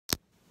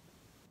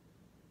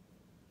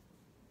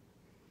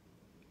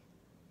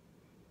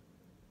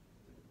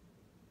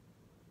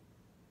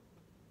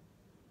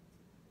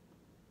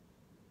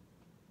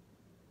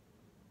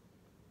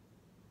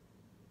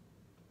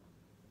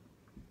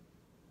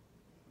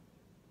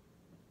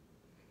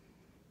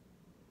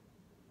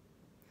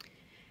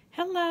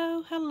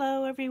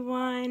Hello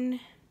everyone.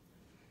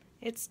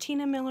 It's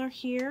Tina Miller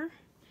here,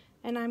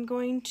 and I'm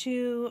going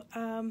to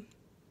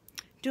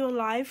do a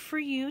live for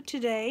you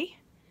today.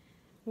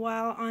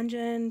 While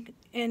Anja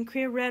and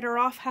Kriya Red are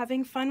off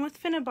having fun with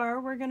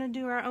Finnabar, we're going to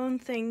do our own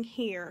thing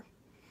here.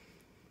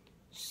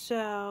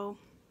 So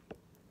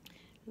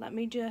let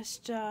me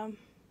just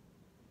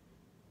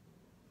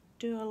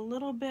do a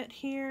little bit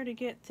here to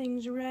get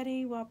things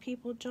ready while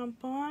people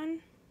jump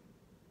on.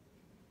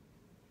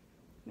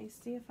 Let me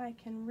see if I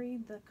can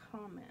read the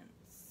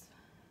comments.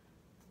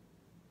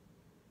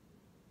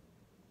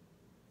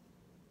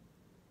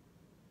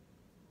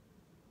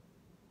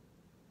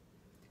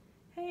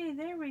 Hey,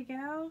 there we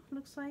go.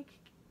 Looks like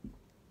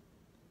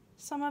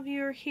some of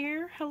you are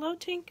here. Hello,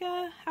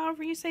 Tinka.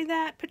 However you say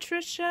that.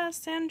 Patricia,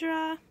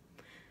 Sandra.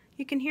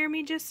 You can hear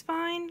me just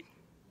fine?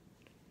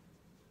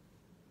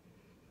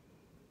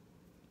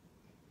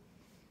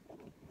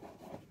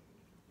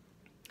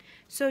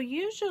 So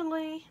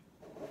usually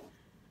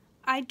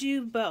I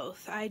do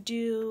both. I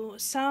do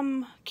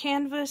some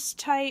canvas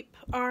type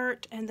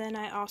art, and then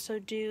I also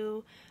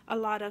do a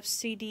lot of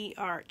CD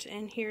art.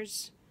 And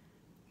here's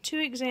two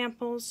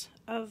examples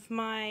of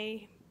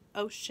my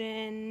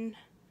ocean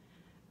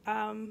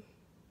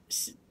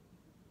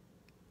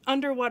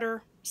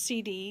underwater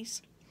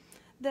CDs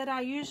that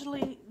I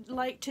usually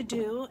like to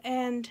do.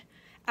 And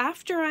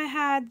after I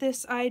had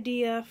this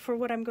idea for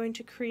what I'm going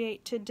to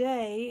create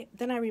today,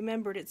 then I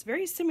remembered it's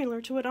very similar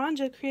to what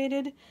Anja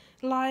created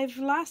live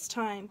last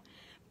time,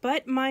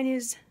 but mine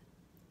is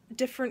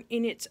different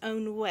in its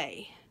own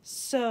way.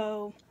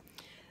 So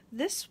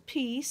this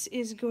piece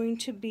is going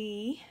to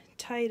be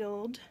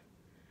titled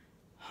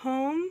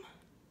Home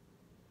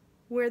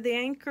Where the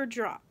Anchor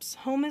Drops.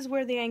 Home is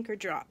where the anchor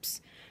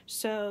drops.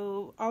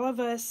 So all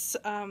of us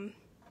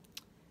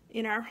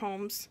in our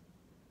homes,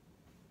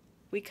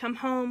 we come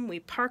home, we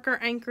park our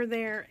anchor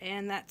there,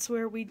 and that's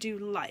where we do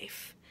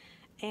life.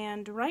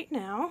 And right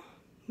now,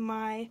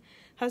 my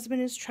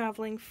husband is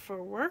traveling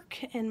for work,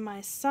 and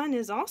my son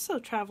is also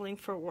traveling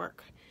for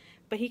work,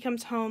 but he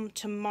comes home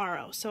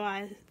tomorrow. So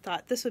I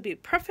thought this would be a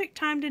perfect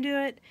time to do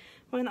it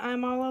when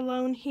I'm all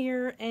alone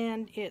here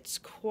and it's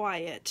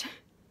quiet.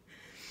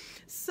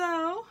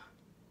 So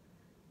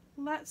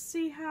let's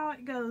see how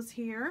it goes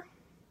here.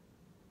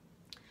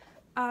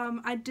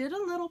 I did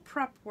a little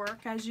prep work,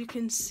 as you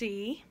can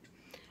see.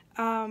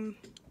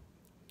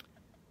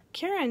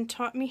 Karen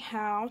taught me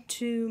how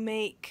to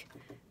make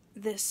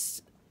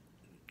this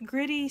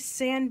gritty,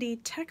 sandy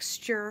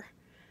texture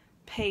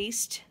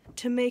paste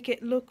to make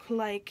it look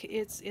like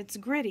it's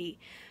gritty.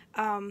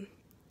 And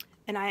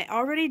I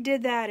already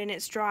did that, and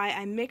it's dry.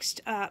 I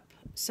mixed up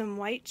some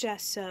white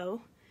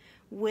gesso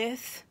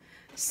with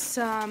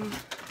some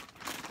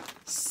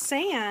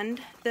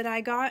sand that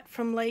I got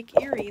from Lake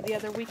Erie the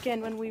other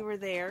weekend when we were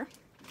there.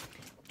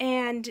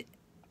 And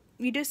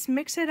you just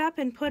mix it up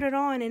and put it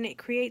on, and it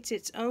creates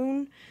its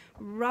own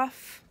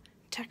rough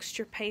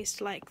texture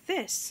paste like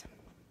this.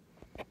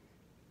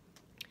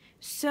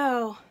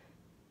 So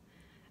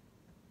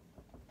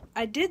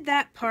I did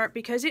that part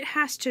because it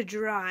has to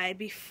dry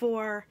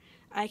before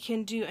I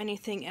can do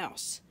anything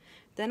else.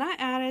 Then I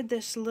added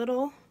this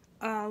little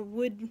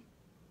wood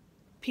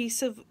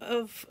piece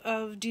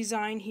of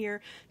design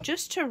here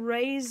just to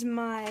raise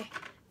my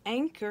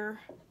anchor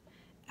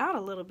out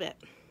a little bit.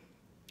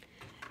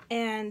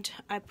 And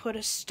I put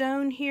a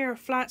stone here, a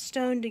flat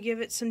stone, to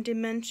give it some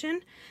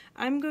dimension.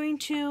 I'm going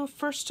to,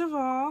 first of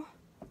all,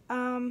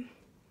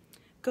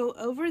 go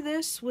over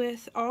this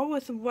with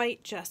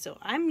white gesso.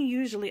 I'm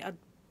usually a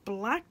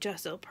black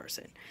gesso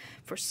person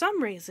for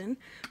some reason,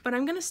 but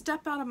I'm going to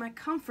step out of my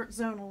comfort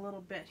zone a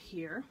little bit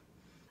here.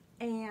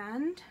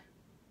 And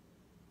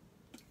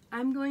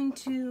I'm going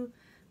to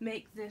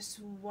make this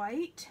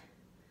white,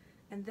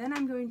 and then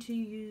I'm going to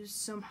use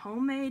some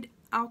homemade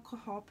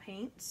alcohol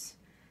paints,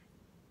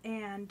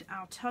 and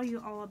I'll tell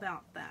you all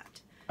about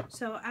that.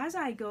 So as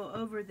I go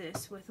over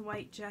this with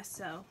white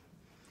gesso,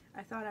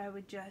 I thought I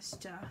would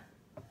just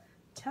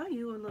tell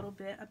you a little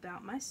bit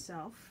about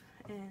myself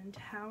and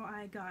how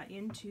I got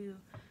into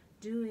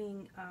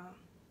doing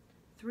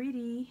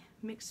 3D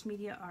mixed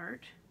media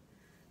art.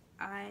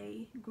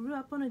 I grew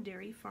up on a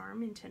dairy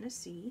farm in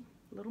Tennessee,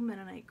 little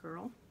Mennonite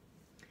girl,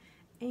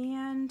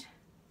 and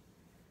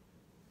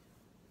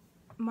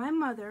my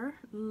mother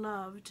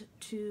loved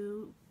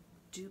to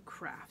do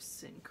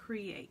crafts and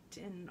create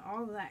and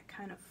all that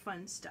kind of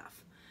fun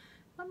stuff.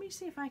 Let me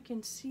see if I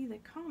can see the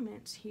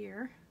comments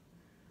here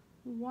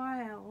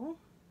while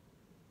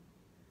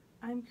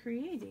I'm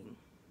creating.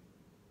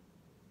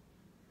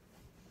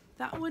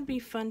 That would be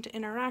fun to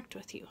interact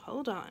with you.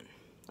 Hold on.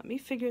 Let me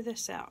figure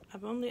this out.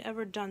 I've only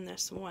ever done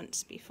this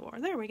once before.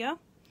 There we go.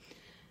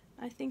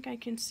 I think I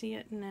can see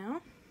it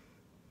now.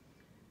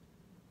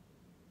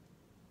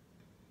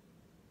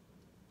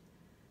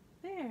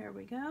 There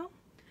we go.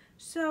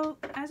 So,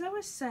 as I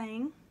was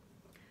saying,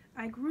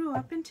 I grew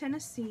up in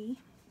Tennessee.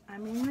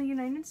 I'm in the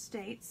United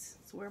States.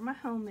 It's where my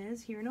home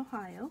is, here in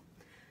Ohio.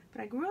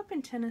 But I grew up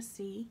in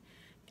Tennessee,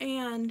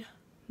 and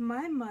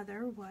my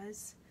mother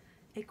was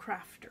a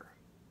crafter.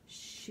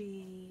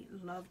 She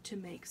loved to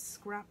make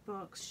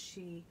scrapbooks.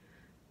 She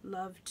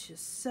loved to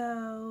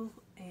sew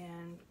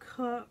and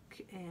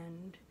cook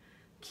and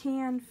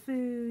can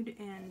food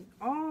and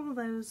all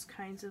those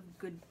kinds of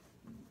good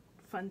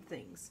fun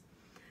things.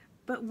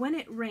 But when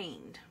it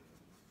rained,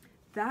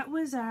 that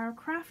was our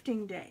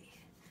crafting day,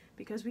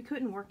 because we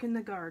couldn't work in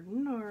the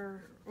garden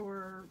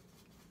or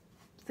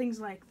things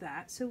like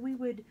that. So we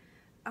would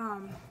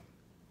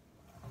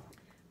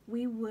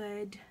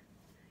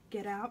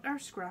get out our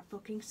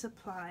scrapbooking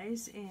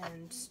supplies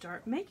and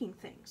start making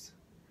things.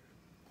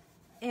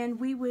 And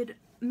we would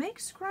make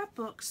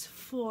scrapbooks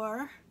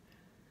for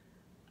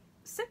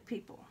sick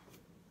people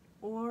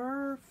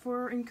or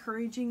for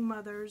encouraging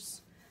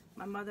mothers.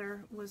 My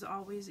mother was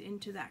always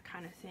into that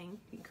kind of thing,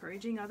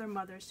 encouraging other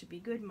mothers to be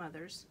good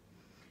mothers.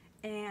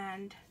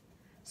 And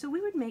so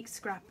we would make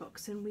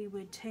scrapbooks, and we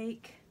would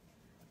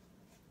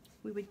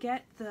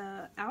get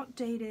the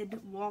outdated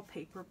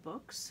wallpaper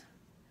books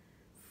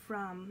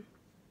from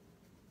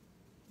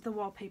the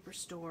wallpaper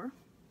store,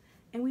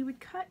 and we would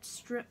cut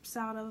strips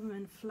out of them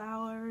and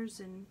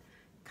flowers and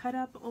cut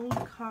up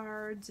old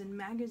cards and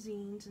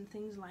magazines and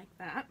things like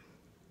that,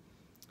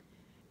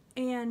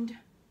 and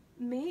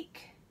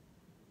make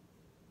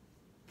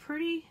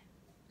pretty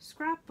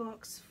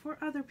scrapbooks for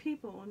other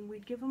people, and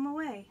we'd give them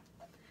away.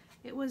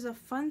 It was a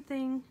fun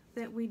thing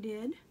that we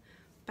did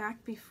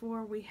back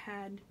before we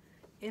had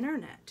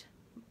internet.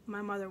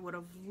 My mother would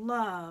have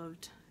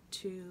loved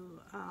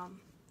to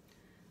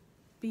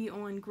be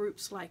on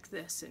groups like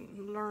this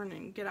and learn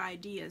and get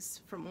ideas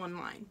from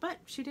online, but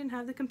she didn't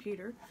have the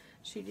computer.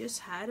 She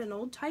just had an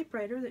old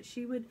typewriter that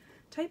she would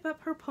type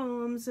up her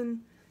poems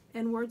and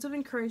words of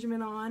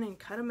encouragement on and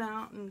cut them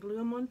out and glue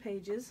them on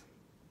pages.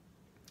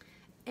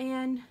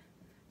 And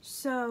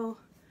so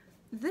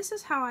this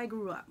is how I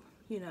grew up,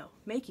 you know,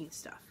 making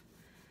stuff.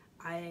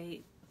 I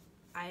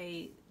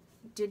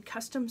did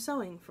custom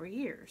sewing for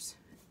years,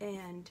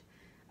 and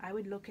I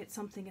would look at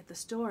something at the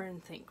store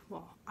and think,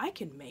 well, I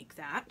can make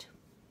that.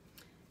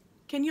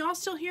 Can you all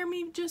still hear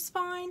me just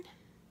fine?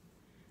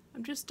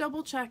 I'm just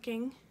double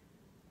checking.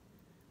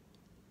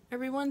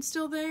 Everyone's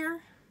still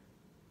there?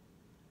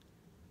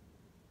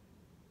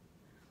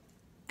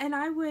 And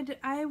I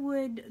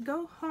would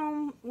go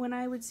home when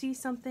I would see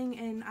something,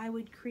 and I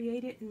would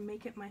create it and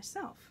make it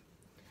myself.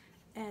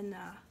 And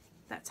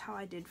that's how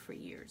I did for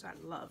years. I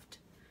loved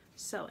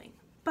sewing.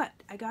 But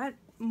I got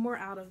more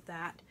out of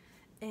that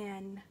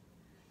and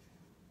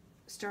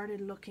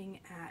started looking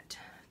at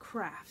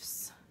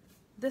crafts,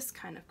 this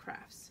kind of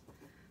crafts.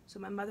 So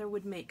my mother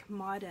would make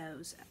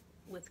mottos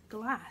with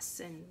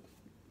glass and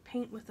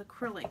paint with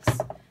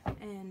acrylics,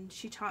 and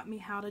she taught me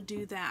how to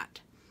do that.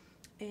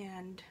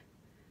 And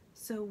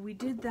so we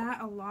did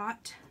that a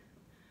lot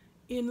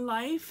in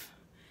life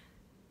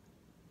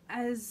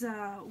as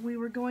we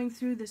were going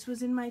through. This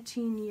was in my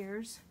teen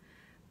years,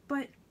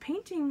 but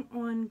painting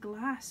on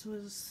glass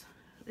was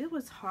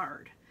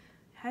hard.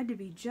 It had to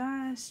be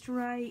just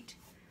right.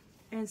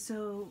 And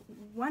so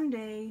one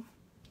day,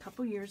 a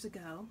couple years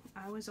ago,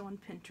 I was on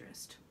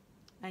Pinterest,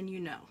 and you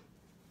know,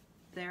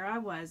 there I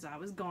was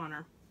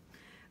goner,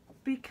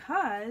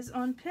 because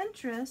on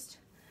Pinterest,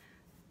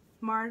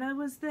 Marta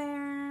was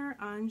there,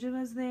 Anja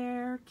was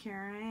there,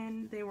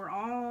 Karen, they were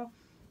all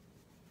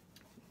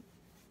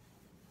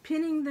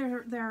pinning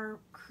their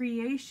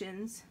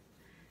creations,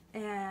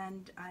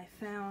 and I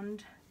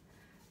found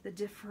the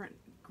different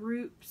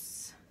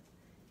groups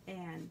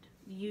and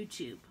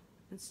YouTube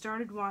and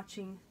started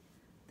watching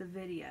the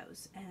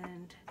videos.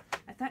 And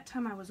at that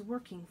time I was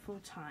working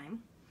full-time,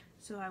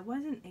 so I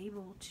wasn't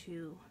able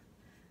to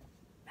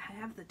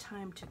have the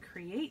time to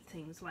create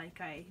things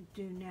like I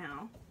do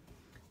now.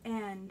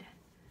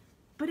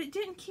 But it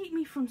didn't keep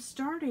me from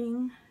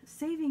saving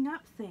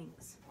up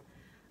things.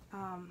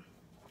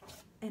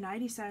 And I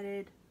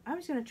decided I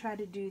was going to try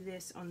to do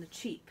this on the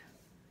cheap,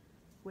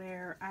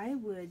 where I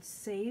would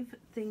save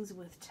things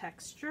with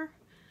texture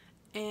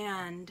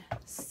and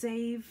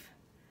save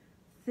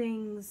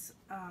things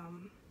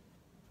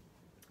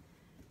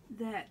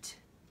that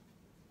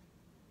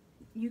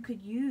you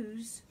could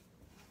use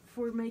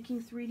for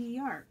making 3D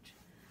art.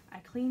 I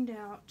cleaned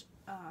out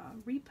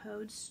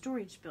repoed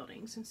storage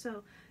buildings, and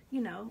so,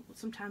 you know,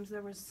 sometimes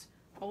there was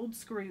old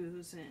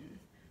screws and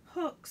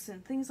hooks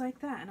and things like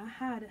that, and I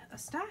had a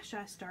stash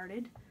I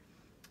started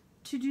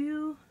to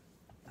do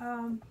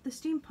the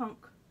steampunk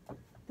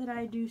that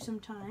I do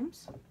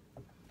sometimes.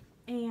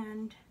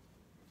 And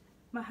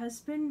my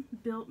husband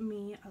built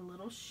me a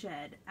little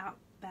shed out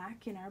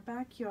back in our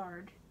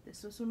backyard.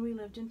 This was when we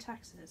lived in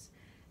Texas,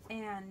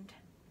 and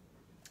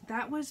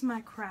that was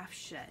my craft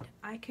shed.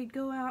 I could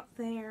go out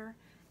there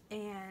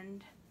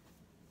and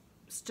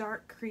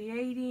start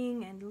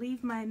creating and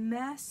leave my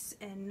mess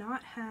and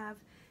not have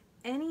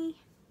any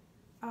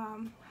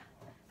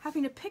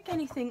having to pick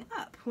anything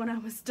up when I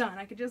was done.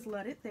 I could just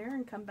let it there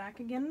and come back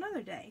again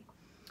another day.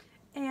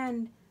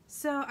 And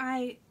so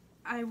I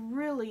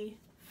really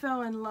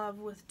fell in love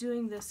with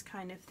doing this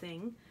kind of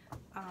thing.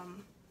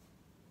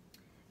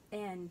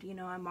 And you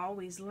know, I'm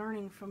always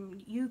learning from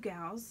you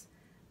gals.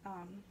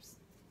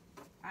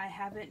 I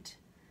haven't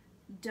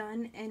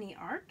done any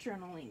art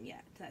journaling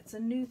yet. That's a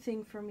new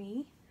thing for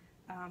me.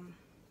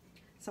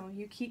 Some of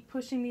you keep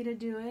pushing me to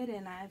do it,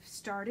 and I've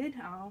started.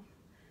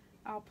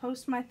 I'll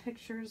post my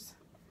pictures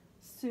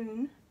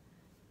soon,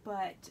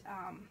 but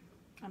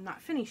I'm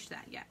not finished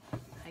that yet.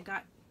 I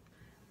got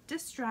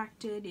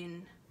distracted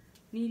in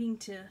needing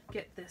to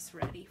get this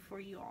ready for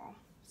you all.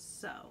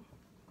 So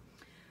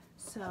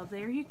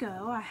there you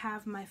go. I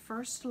have my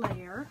first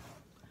layer.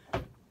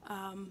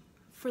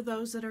 For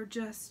those that are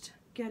just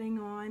getting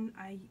on,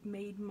 I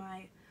made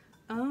my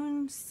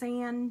own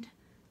sand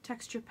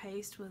texture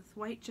paste with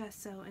white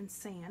gesso and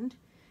sand,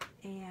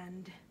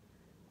 and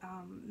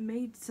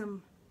made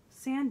some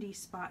sandy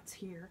spots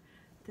here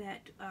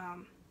that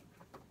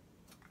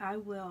I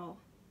will,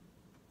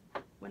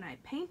 when I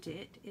paint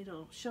it,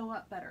 it'll show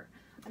up better.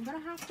 I'm going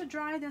to have to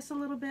dry this a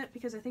little bit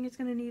because I think it's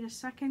going to need a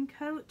second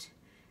coat,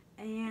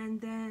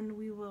 and then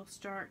we will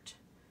start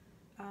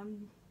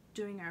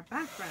doing our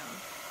background.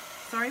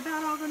 Sorry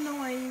about all the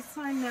noise,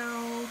 I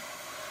know.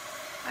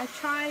 I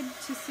tried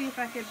to see if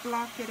I could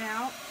block it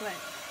out, but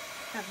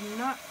have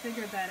not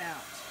figured that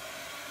out.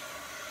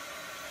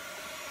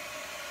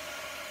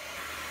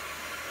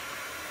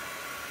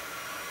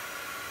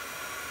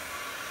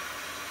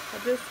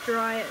 I'll just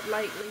dry it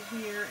lightly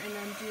here and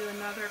then do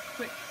another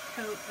quick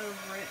coat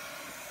over it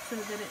so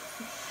that it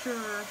for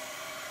sure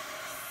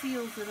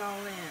seals it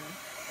all in.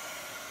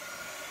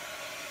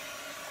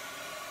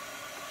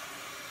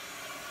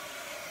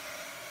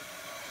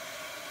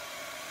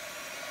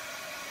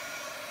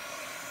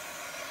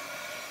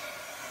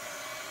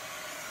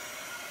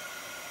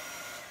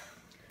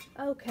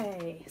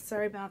 Okay,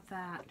 sorry about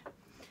that.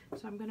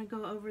 So I'm going to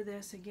go over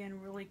this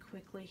again really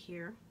quickly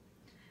here.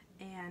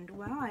 And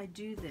while I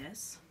do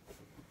this,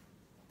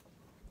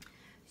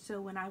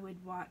 so when I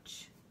would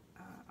watch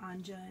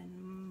Anja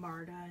and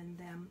Marta and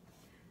them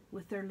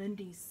with their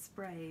Lindy's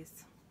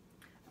sprays,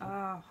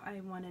 oh,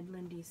 I wanted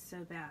Lindy's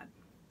so bad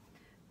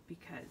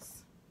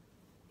because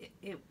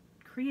it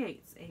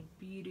creates a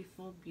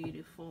beautiful,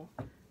 beautiful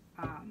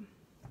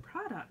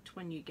product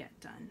when you get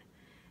done.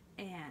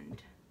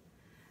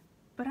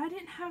 But I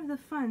didn't have the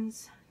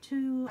funds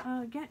to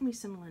get me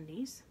some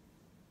Lindy's,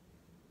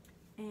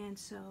 and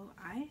so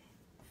I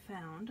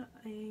found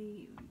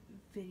a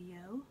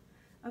video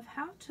of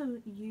how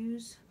to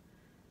use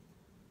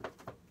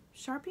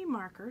Sharpie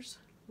markers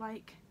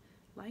like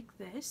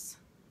this.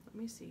 Let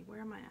me see,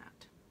 where am I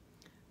at?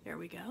 There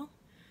we go.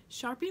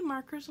 Sharpie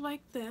markers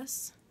like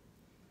this,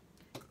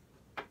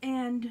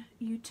 and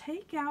you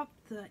take out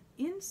the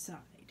inside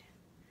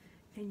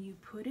and you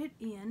put it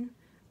in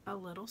a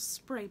little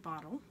spray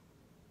bottle.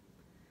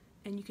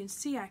 And you can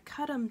see I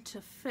cut them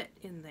to fit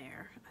in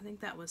there. I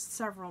think that was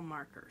several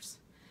markers.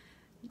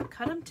 You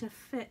cut them to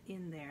fit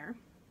in there,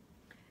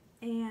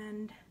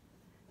 and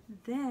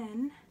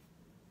then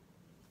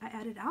I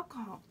added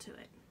alcohol to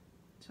it.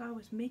 So I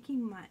was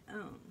making my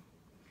own.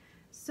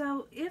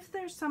 So if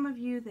there's some of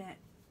you that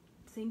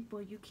think,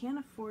 well, you can't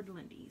afford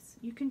Lindy's,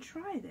 you can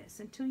try this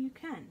until you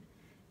can.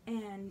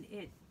 And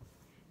it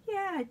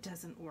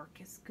doesn't work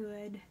as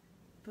good,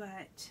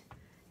 but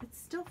it's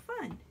still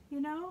fun. You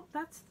know,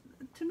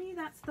 to me,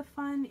 that's the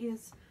fun,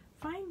 is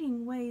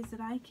finding ways that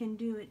I can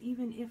do it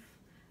even if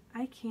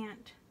I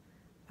can't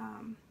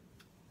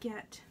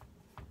get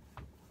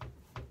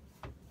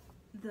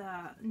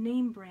the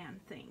name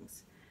brand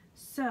things.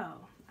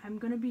 So I'm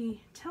going to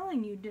be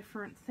telling you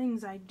different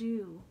things I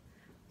do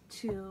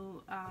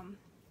to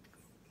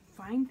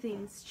find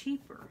things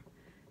cheaper,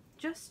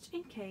 just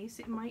in case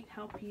it might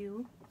help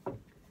you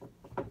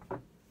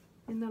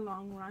in the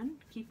long run.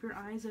 Keep your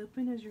eyes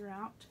open as you're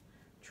out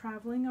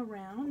traveling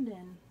around,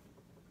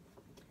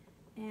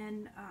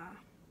 and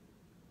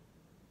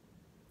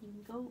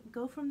you can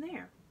go from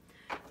there.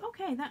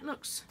 Okay, that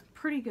looks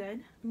pretty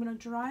good. I'm going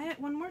to dry it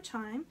one more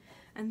time,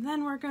 and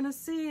then we're going to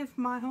see if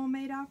my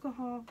homemade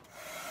alcohol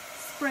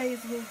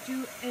sprays will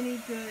do any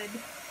good.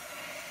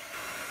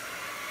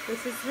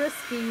 This is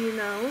risky, you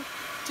know,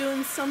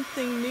 doing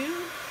something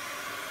new.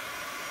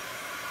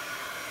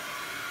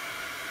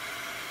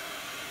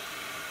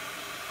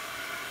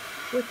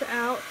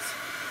 Without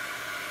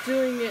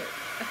doing it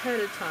ahead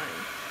of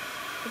time.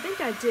 I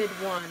think I did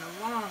one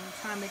a long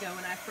time ago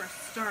when I first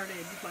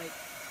started, like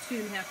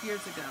 2.5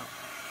 years ago,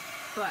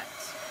 but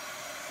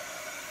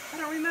I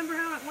don't remember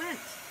how it went.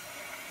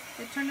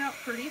 It turned out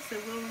pretty, so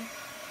we'll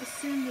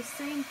assume the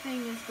same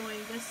thing is going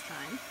this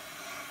time.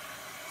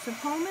 So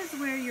home is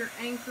where your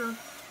anchor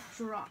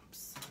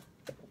drops.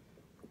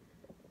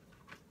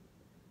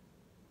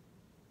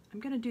 I'm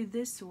going to do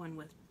this one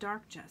with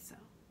dark gesso.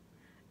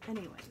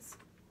 Anyways.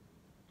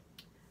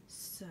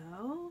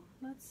 So,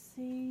 let's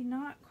see,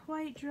 not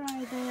quite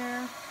dry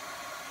there.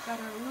 Got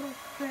her a little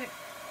thick.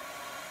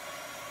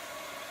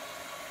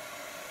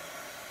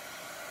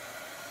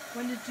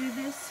 I'm going to do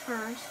this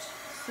first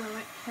so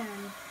it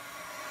can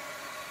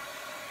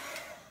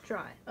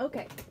dry.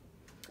 Okay,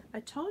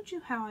 I told you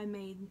how I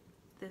made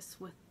this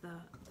with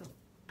the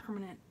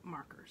permanent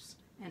markers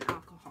and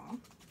alcohol.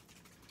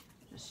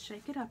 Just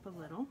shake it up a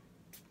little.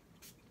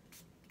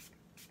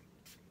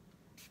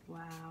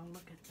 Wow,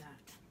 look at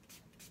that.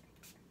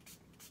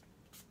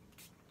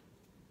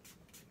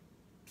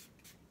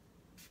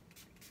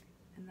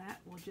 And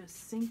that will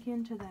just sink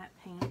into that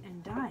paint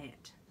and dye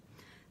it.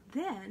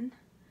 Then,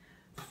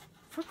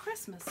 for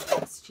Christmas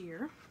last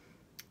year,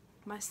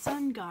 my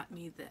son got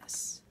me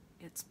this.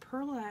 It's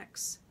Pearl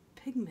X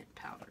pigment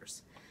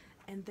powders.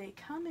 And they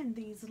come in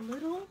these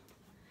little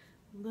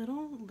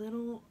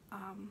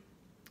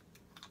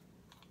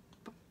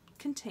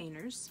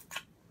containers,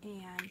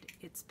 and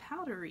it's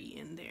powdery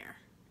in there.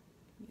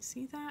 You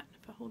see that?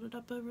 If I hold it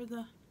up over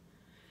the...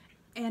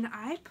 And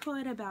I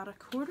put about a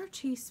 1/4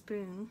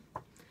 teaspoon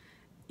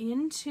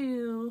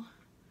into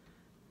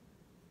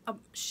a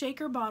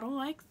shaker bottle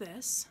like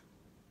this,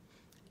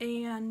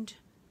 and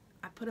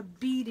I put a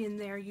bead in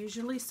there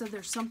usually so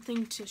there's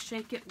something to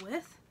shake it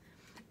with,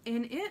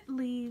 and it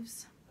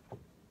leaves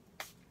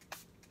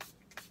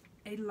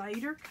a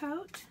lighter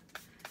coat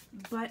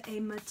but a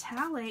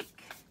metallic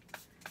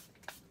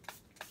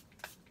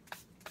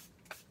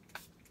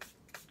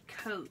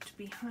coat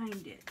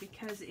behind it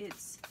because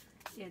it's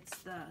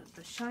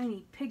the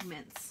shiny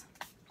pigments.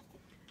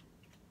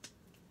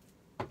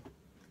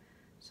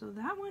 So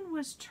that one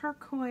was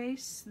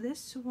turquoise.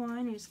 This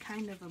one is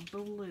kind of a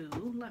blue.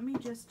 Let me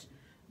just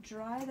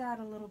dry that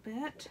a little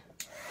bit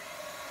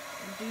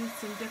and do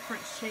some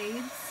different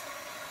shades.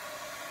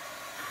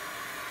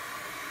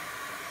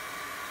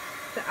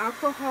 The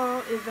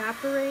alcohol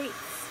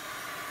evaporates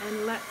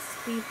and lets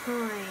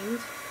behind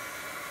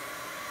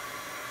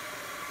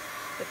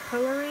the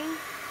coloring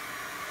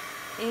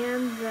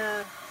and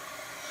the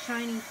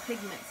shiny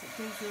pigments. It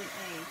gives it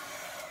a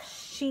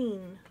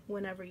sheen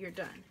whenever you're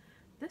done.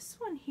 This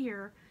one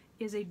here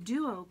is a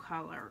duo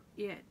color.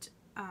 It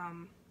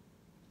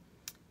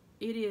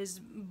is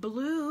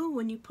blue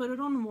when you put it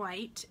on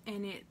white,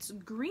 and it's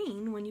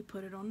green when you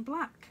put it on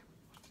black.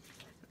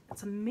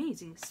 It's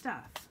amazing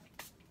stuff.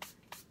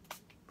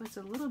 But it's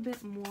a little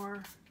bit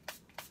more,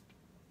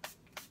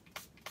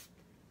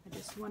 I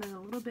just wanted a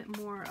little bit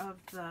more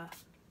of the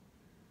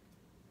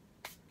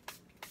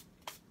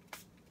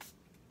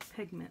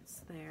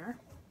pigments there.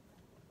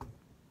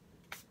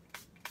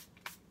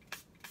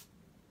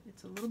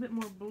 It's a little bit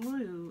more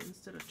blue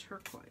instead of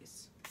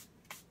turquoise.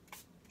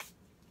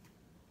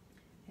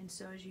 And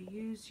so as you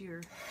use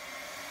your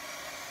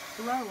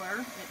blower,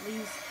 it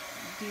leaves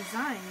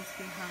designs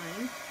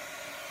behind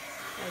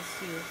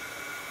as you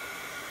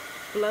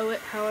blow it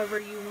however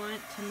you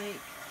want to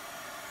make.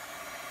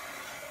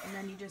 And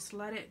then you just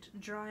let it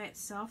dry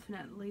itself, and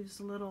it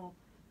leaves little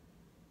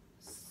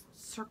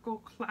circle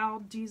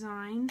cloud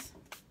designs.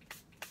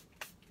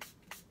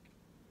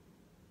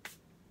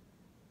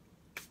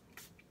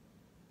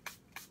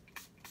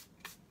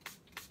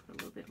 Put a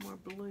little bit more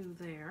blue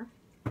there.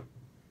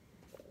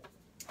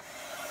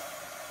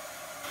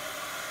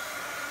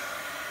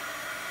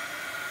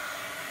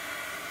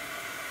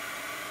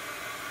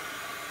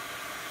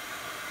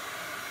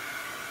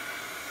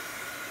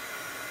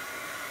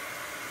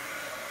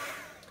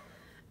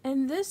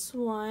 And this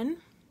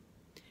one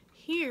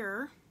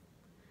here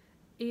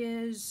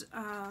is,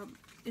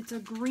 it's a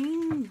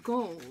green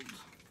gold.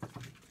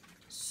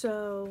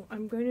 So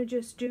I'm going to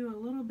just do a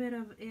little bit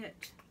of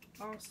it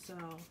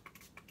also.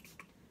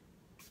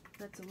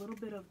 That's a little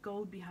bit of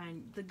gold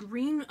behind. The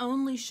green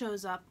only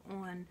shows up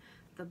on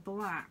the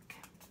black.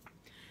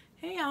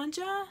 Hey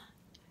Anja,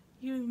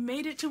 you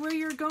made it to where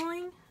you're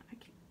going?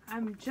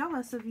 I'm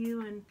jealous of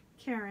you and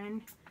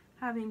Karen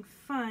having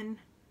fun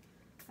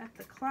at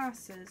the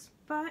classes,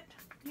 but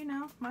you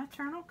know, my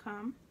turn will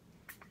come.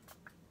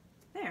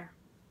 There,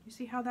 you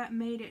see how that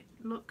made it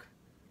look?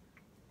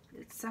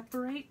 It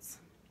separates,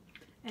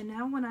 and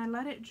now when I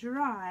let it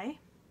dry,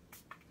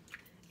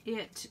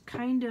 it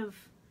kind of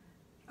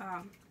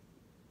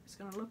it's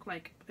gonna look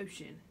like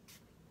ocean.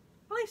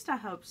 At least I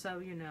hope so,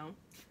 you know.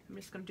 I'm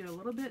just gonna do a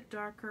little bit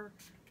darker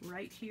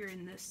right here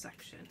in this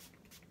section,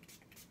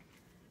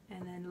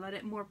 and then let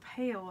it more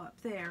pale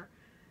up there,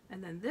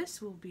 and then this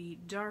will be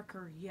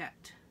darker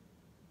yet.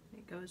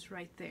 It goes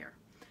right there.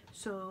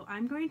 So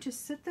I'm going to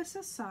set this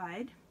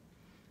aside,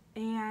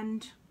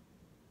 and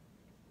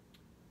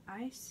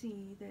I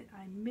see that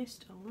I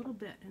missed a little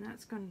bit, and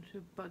that's going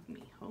to bug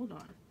me. Hold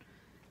on.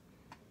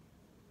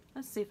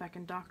 Let's see if I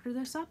can doctor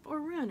this up or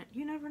ruin it.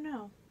 You never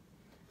know.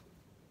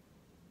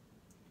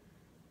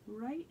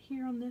 Right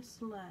here on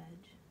this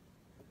ledge,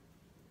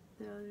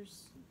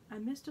 I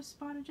missed a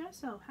spot of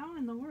gesso. How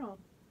in the world?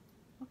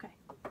 Okay,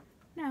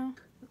 now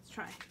let's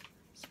try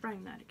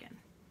spraying that again.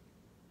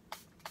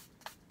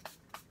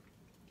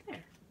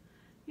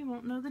 You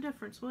won't know the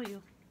difference, will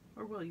you?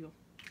 Or will you?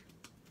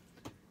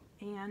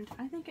 And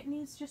I think it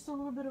needs just a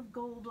little bit of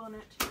gold on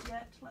it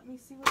yet. Let me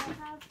see what I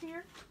have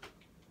here.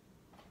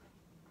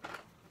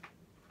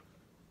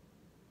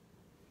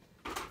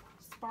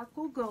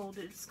 Sparkle Gold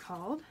it's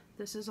called.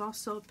 This is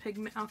also a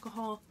pigment,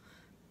 alcohol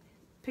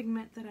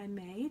pigment that I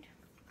made.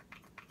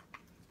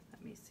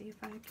 Let me see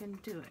if I can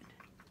do it.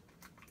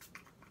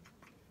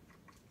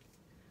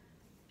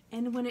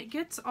 And when it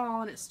gets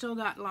all, and it's still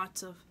got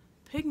lots of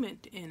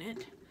pigment in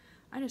it,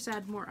 I just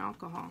add more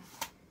alcohol.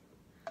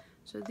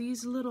 So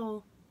these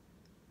little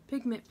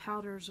pigment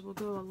powders will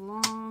go a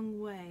long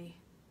way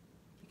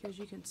because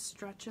you can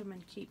stretch them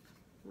and keep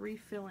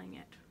refilling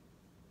it.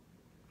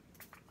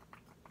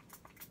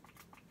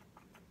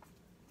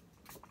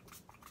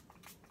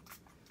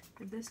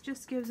 And this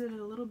just gives it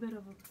a little bit of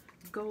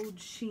a gold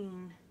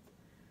sheen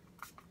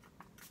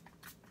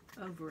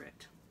over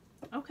it.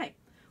 Okay,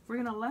 we're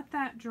going to let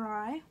that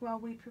dry while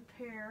we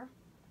prepare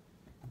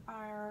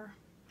our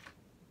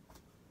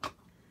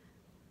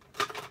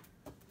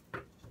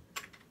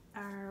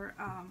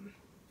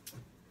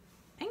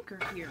anchor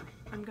here.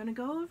 I'm going to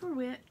go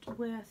over it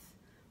with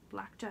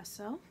black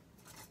gesso.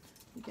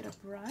 Get a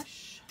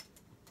brush,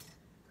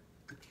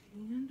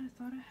 and I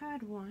thought I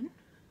had one.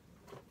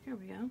 Here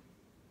we go.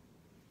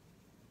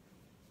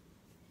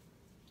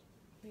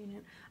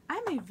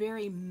 I'm a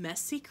very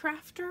messy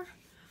crafter.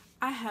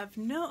 I have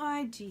no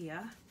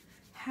idea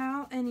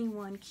how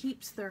anyone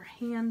keeps their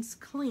hands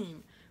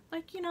clean.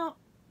 Like, you know,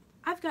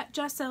 I've got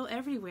gesso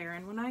everywhere,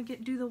 and when I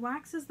do the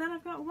waxes, then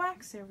I've got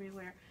wax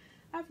everywhere.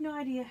 I have no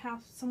idea how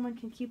someone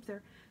can keep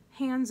their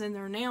hands and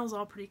their nails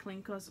all pretty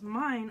clean, because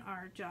mine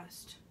are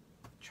just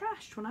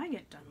trashed when I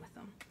get done with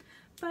them.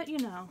 But, you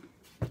know,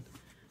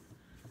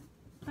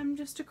 I'm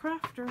just a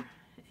crafter.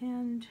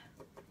 And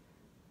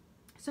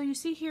so you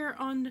see here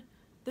on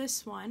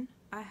this one,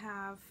 I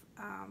have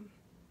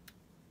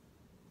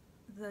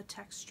the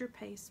texture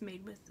paste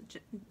made with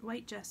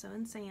white gesso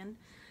and sand,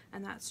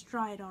 and that's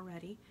dried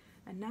already.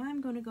 And now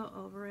I'm going to go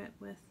over it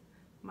with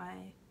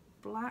my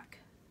black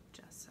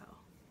gesso.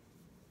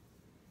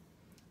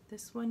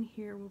 This one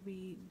here will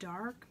be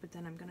dark, but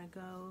then I'm going to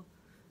go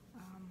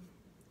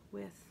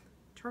with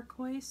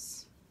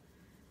turquoise,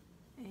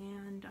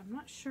 and I'm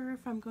not sure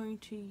if I'm going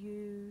to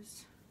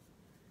use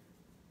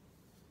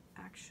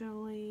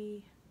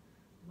actually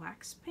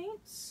wax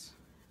paints.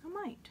 I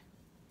might,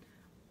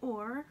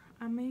 or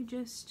I may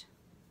just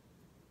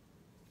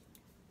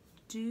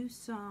do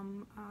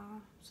some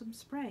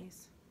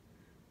sprays.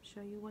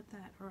 Show you what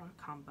that, or a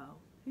combo,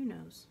 who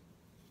knows.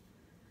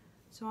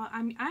 So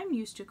I'm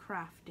used to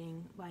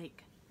crafting.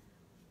 Like,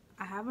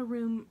 I have a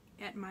room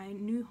at my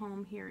new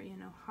home here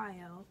in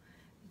Ohio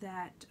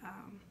that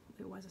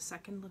it was a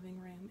second living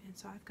room, and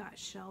so I've got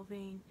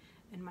shelving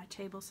and my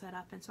table set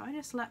up, and so I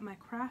just let my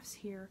crafts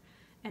here,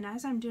 and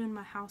as I'm doing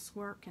my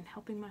housework and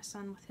helping my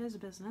son with his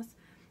business,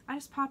 I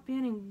just pop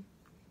in and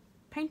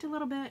paint a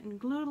little bit and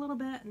glue a little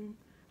bit and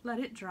let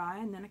it dry,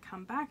 and then I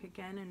come back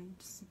again and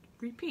just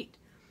repeat.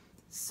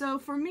 So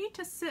for me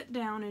to sit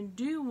down and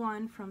do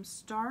one from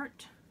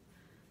start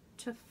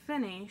to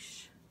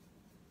finish,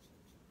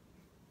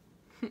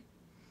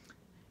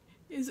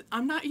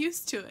 I'm not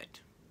used to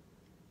it.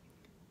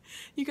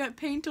 You got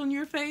paint on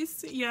your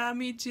face? Yeah,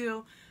 me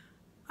too.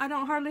 I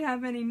don't hardly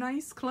have any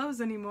nice clothes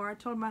anymore. I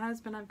told my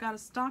husband I've got to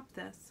stop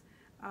this.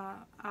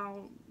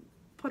 I'll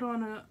put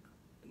on a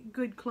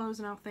good clothes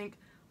and I'll think,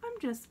 I'm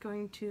just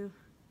going to,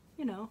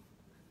 you know,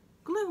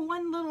 glue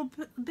one little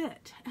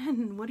bit.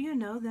 And what do you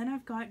know, then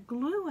I've got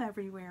glue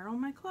everywhere on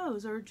my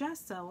clothes, or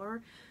gesso,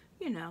 or,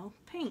 you know,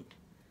 paint.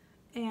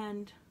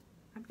 And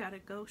I've got to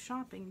go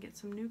shopping and get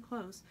some new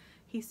clothes.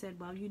 He said,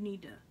 well, you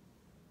need to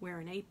wear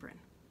an apron.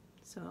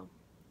 So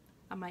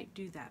I might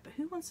do that. But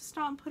who wants to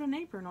stop and put an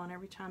apron on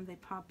every time they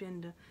pop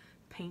in to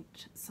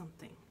paint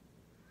something?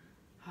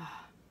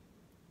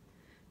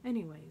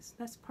 Anyways,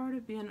 that's part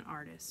of being an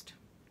artist.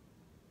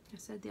 I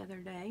said the other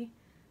day,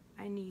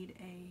 I need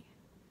a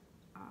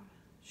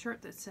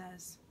shirt that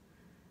says,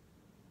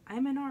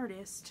 I'm an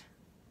artist,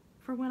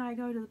 for when I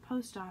go to the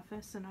post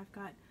office and I've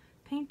got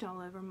paint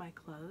all over my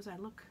clothes. I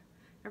look,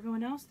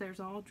 everyone else there's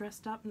all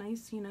dressed up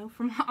nice, you know,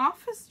 from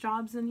office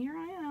jobs, and here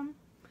I am.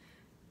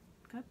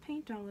 Got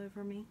paint all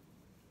over me.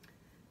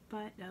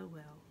 But oh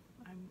well,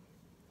 I'm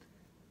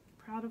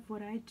proud of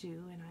what I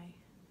do, and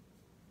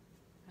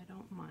I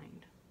don't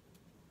mind.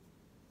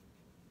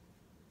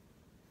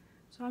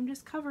 So I'm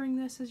just covering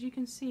this, as you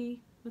can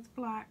see, with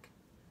black,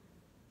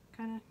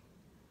 kind of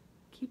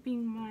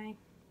keeping my,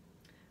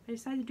 I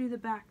decided to do the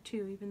back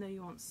too, even though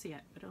you won't see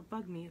it, but it'll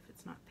bug me if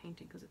it's not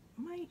painted, because it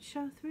might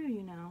show through,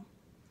 you know.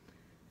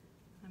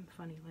 I'm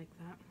funny like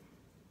that.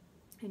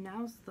 And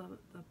now's the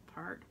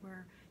part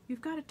where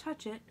you've got to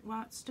touch it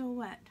while it's still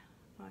wet.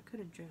 Well, I could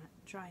have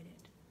dried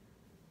it,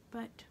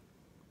 but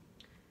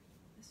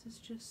this is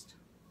just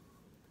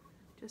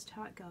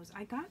how it goes.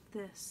 I got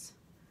this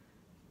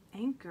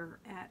anchor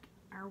at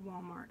our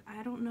Walmart.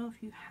 I don't know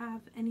if you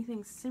have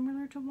anything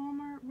similar to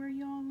Walmart where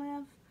you all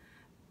live,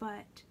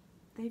 but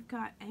they've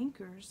got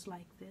anchors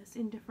like this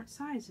in different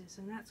sizes,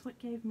 and that's what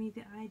gave me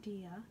the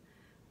idea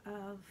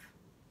of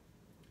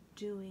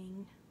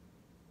doing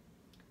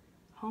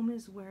home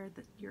is where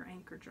your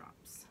anchor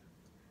drops.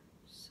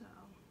 So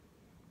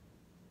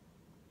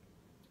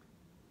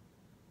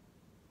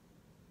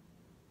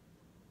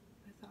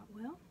I thought,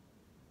 well,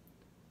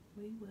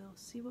 we will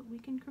see what we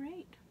can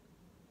create.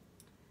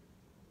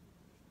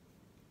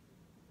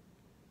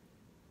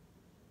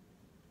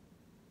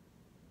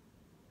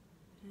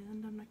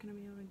 And I'm not going to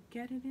be able to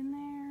get it in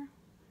there.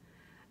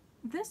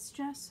 This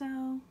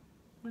gesso,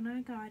 when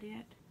I got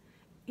it,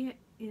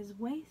 is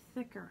way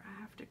thicker. I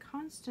have to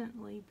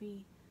constantly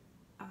be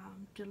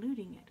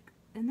diluting it.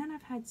 And then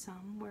I've had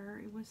some where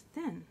it was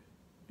thin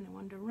and I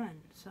wanted to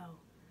run. So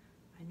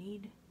I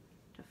need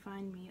to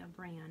find me a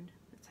brand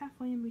that's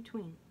halfway in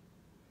between.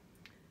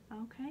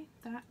 Okay,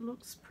 that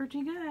looks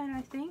pretty good,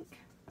 I think.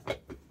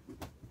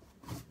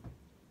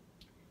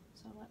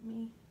 So let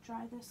me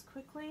dry this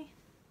quickly.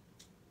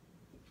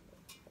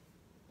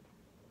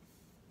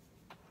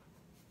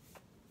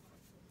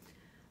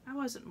 I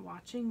wasn't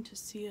watching to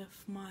see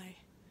if my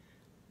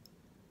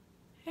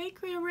Hey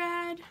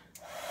Red,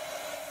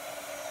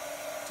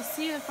 to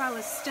see if I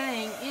was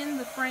staying in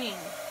the frame,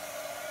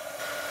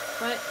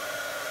 but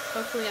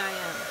hopefully I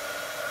am.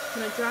 I'm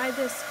going to dry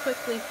this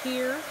quickly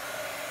here,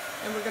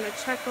 and we're going to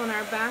check on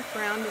our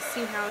background to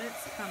see how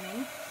it's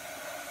coming.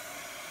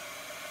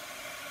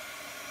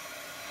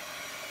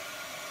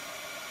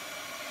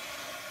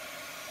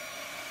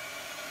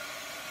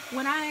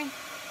 When I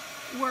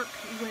work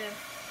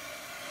with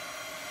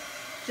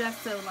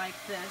gesso like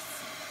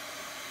this,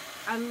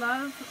 I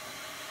love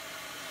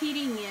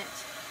heating it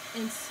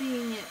and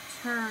seeing it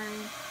turn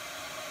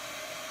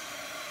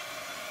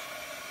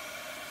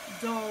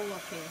dull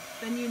looking.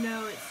 Then you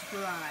know it's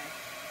dry.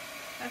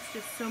 That's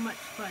just so much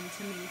fun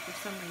to me for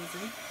some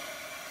reason.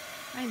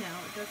 I know,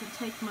 it doesn't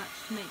take much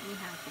to make me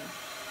happy.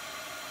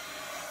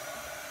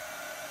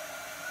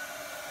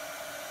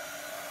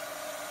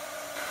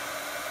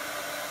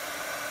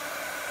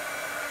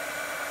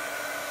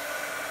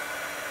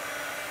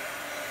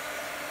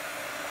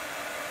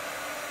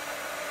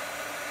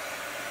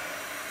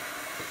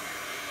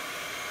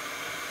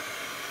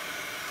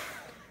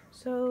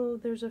 So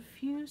there's a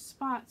few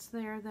spots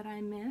there that I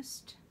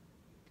missed.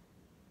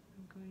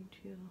 I'm going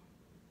to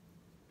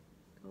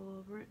go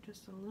over it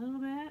just a little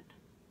bit.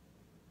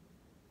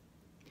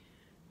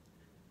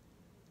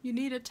 You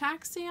need a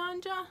taxi,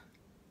 Anja?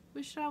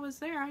 Wish I was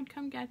there, I'd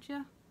come get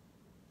you.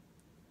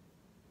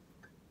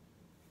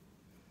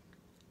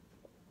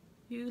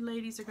 You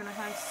ladies are going to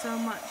have so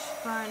much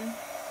fun.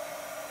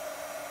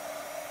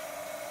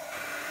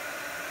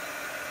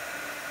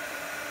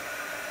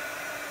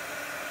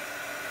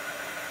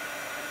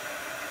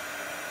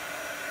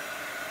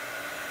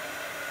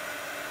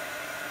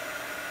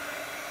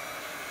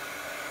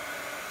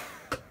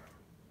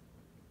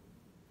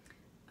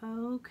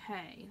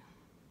 Okay,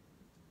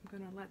 I'm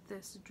going to let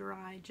this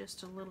dry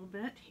just a little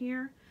bit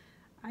here.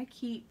 I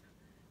keep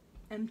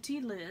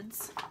empty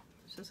lids,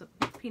 this is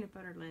a peanut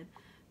butter lid,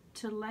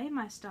 to lay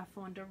my stuff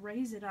on to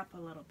raise it up a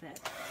little bit.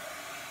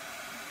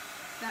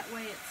 That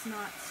way it's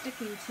not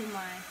sticking to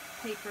my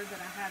paper that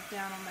I have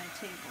down on my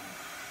table.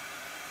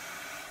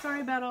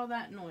 Sorry about all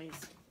that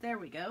noise. There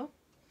we go.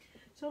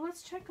 So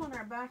let's check on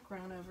our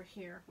background over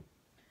here.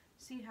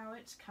 See how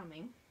it's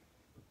coming.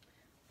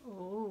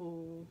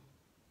 Oh.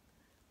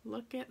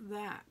 Look at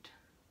that.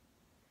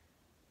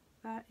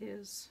 That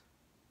is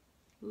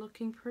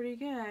looking pretty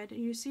good.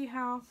 You see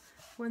how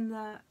when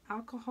the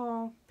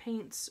alcohol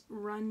paints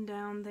run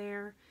down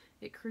there,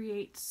 it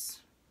creates,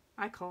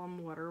 I call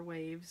them water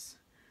waves.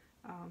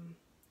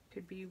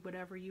 Could be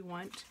whatever you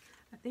want.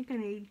 I think I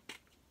need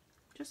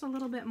just a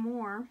little bit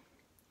more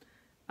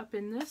up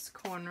in this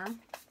corner,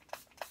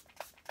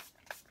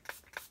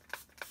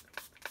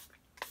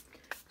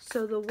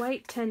 so the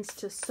white tends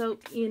to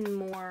soak in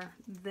more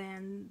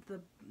than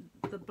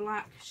the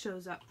black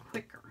shows up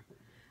quicker.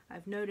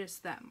 I've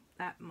noticed that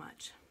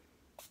much.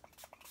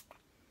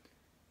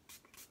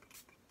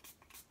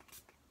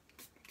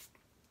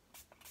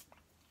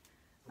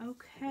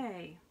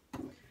 Okay,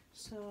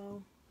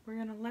 so we're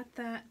going to let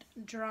that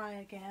dry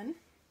again,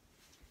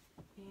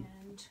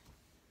 and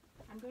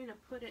I'm going to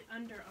put it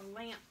under a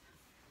lamp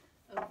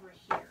over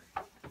here.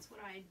 That's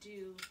what I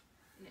do,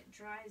 and it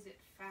dries it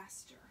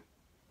faster.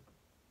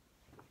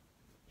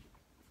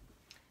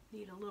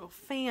 Need a little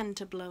fan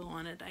to blow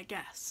on it, I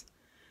guess.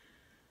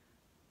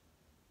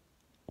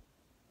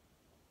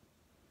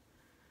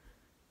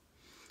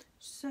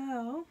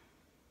 So,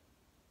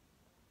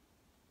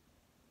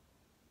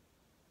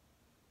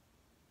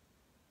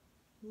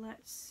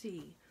 let's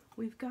see.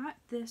 We've got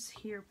this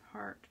here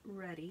part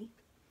ready,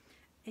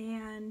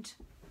 and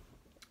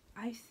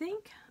I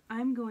think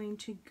I'm going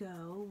to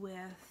go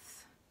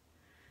with,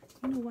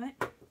 you know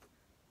what?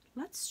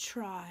 Let's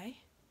try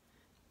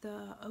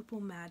the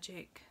Opal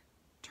Magic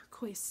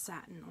turquoise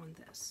satin on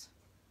this.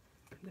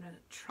 I'm going to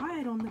try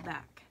it on the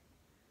back.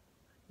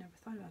 Never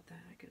thought about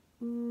that. I could,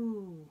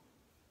 ooh,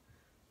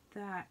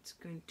 that's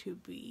going to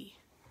be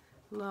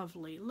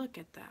lovely. Look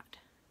at that.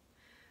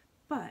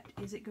 But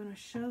is it going to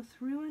show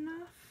through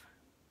enough?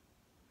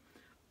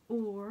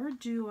 Or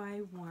do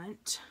I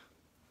want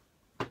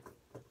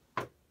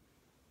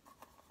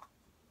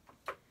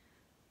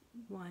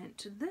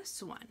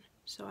this one?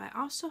 So I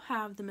also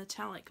have the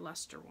metallic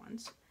luster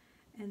ones,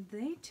 and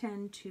they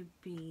tend to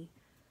be,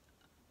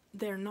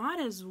 they're not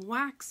as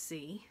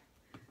waxy,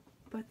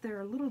 but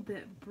they're a little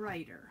bit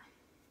brighter.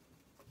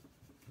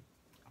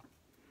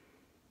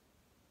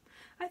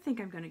 I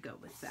think I'm going to go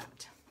with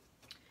that.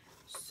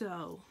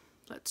 So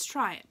let's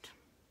try it.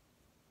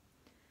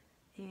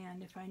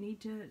 And if I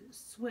need to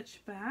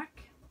switch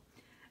back,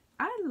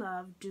 I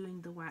love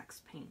doing the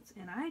wax paints,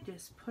 and I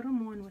just put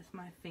them on with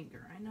my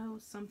finger. I know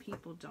some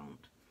people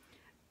don't,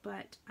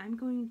 but I'm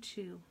going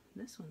to,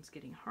 this one's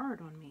getting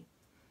hard on me.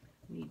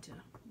 I need to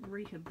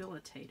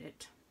rehabilitate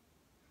it.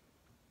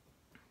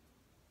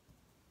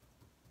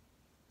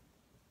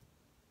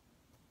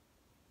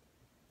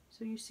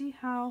 So you see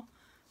how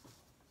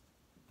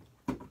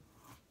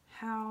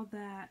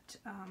that,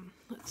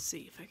 let's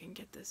see if I can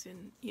get this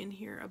in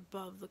here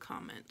above the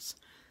comments,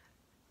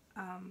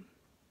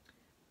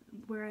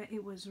 where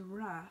it was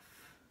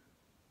rough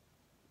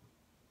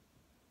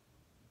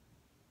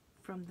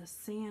from the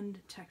sand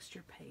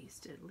texture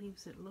paste, it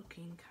leaves it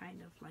looking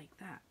kind of like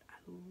that. I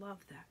love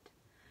that.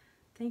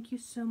 Thank you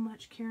so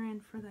much, Karen,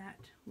 for that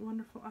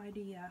wonderful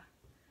idea.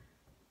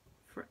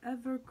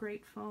 Forever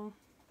grateful.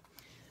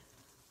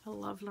 I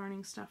love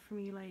learning stuff from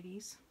you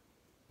ladies.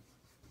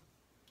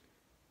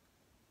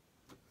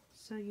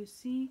 So you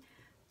see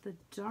the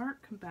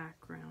dark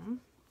background,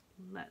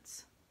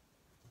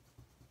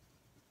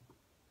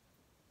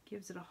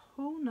 gives it a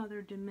whole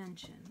nother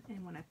dimension.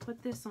 And when I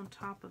put this on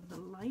top of the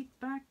light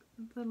background,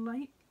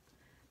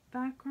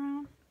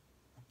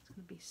 it's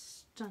going to be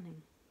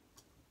stunning.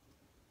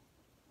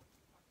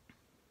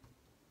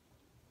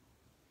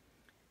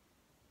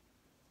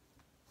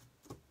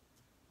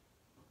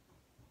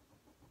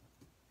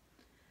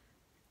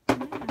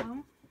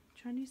 Now,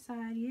 trying to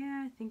decide,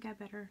 yeah, I think I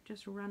better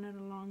just run it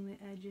along the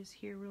edges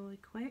here really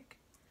quick,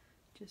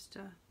 just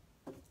to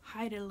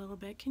hide it a little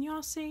bit. Can you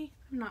all see?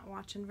 I'm not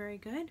watching very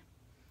good.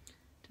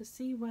 To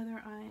see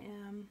whether I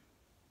am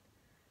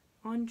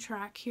on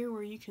track here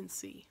where you can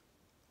see.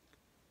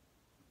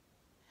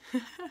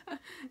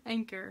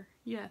 Anchor,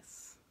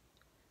 yes.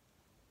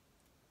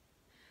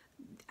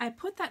 I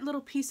put that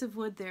little piece of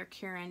wood there,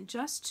 Karen,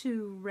 just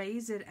to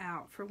raise it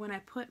out for when I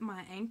put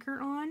my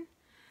anchor on.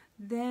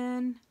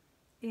 Then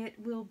it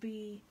will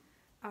be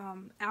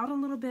out a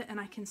little bit and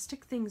I can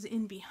stick things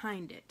in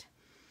behind it.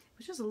 It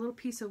was just a little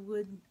piece of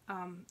wood.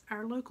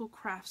 Our local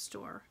craft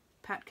store,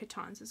 Pat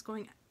Caton's, is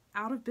going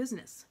out of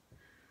business.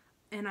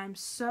 And I'm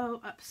so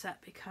upset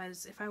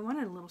because if I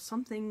wanted a little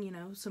something, you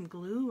know, some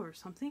glue or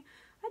something,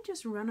 I'd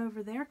just run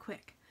over there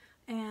quick.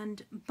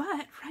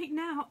 But right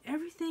now,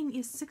 everything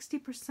is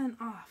 60%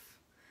 off.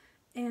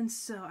 And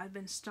so I've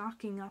been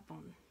stocking up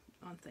on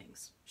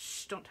things.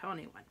 Shh, don't tell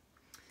anyone.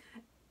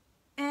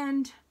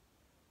 And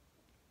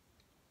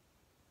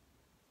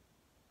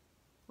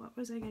what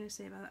was I going to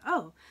say about that?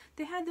 Oh,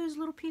 they had those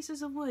little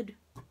pieces of wood.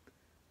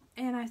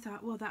 And I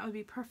thought, well, that would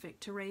be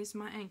perfect to raise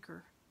my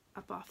anchor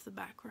up off the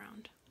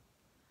background.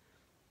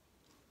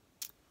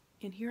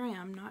 And here I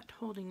am, not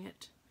holding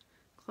it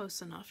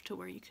close enough to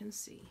where you can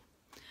see.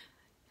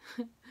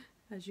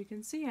 As you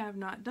can see, I've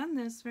not done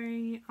this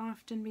very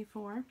often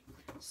before.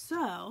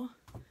 So,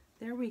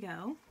 there we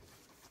go.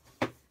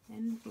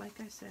 And like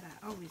I said,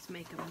 I always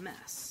make a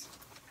mess.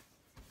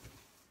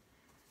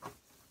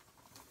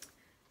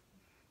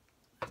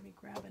 Let me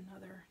grab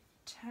another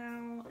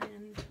towel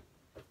and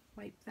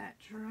wipe that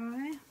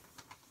dry.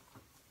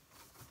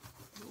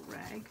 Little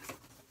rag.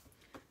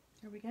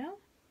 There we go.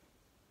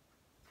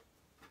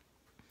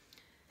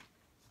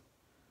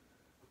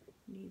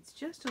 Needs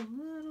just a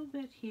little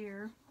bit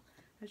here.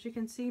 As you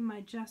can see,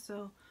 my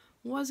gesso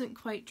wasn't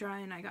quite dry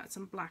and I got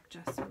some black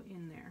gesso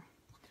in there.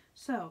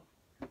 So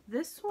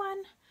this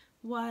one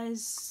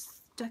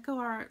was Deco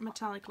Art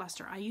Metallic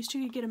Luster. I used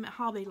to get them at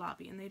Hobby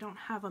Lobby and they don't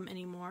have them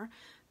anymore,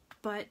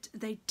 but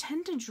they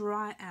tend to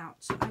dry out,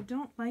 so I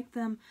don't like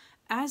them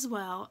as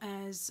well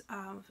as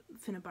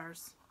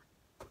Finnabar's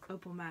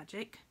Opal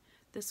Magic.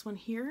 This one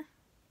here,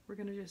 we're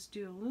going to just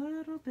do a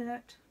little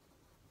bit,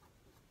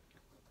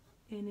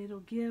 and it'll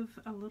give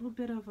a little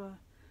bit of a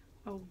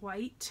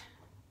white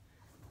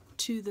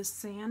to the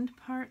sand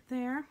part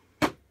there,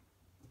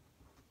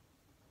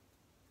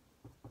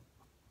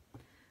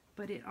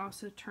 but it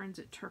also turns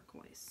it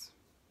turquoise,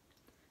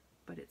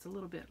 but it's a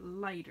little bit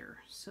lighter,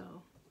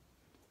 so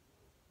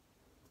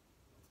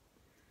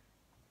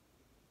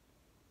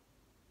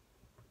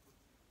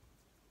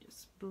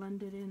just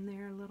blend it in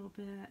there a little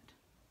bit,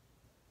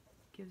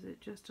 gives it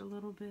just a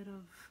little bit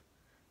of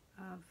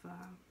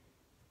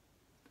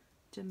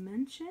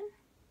dimension,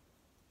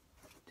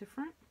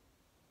 different.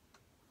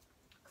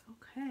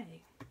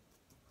 Okay,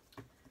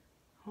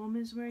 home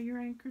is where your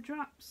anchor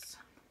drops.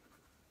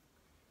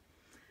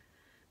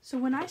 So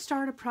when I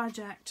start a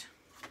project,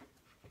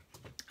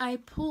 I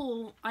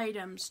pull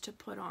items to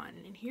put on,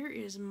 and here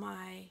is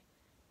my,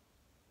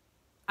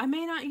 I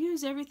may not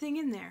use everything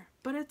in there,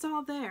 but it's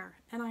all there,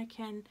 and I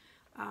can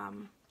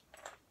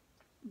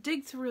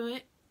dig through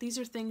it. These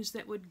are things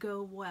that would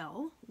go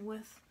well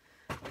with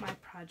my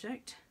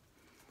project.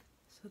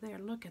 So there,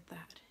 look at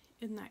that.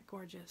 Isn't that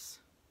gorgeous?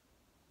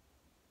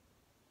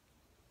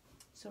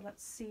 So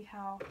let's see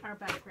how our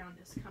background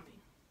is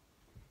coming.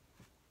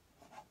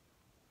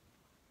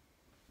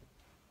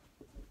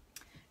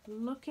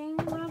 Looking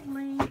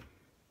lovely,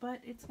 but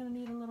it's going to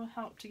need a little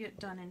help to get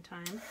done in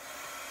time.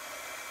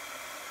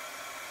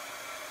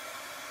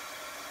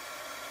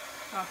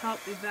 I'll help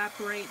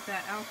evaporate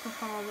that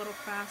alcohol a little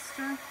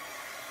faster.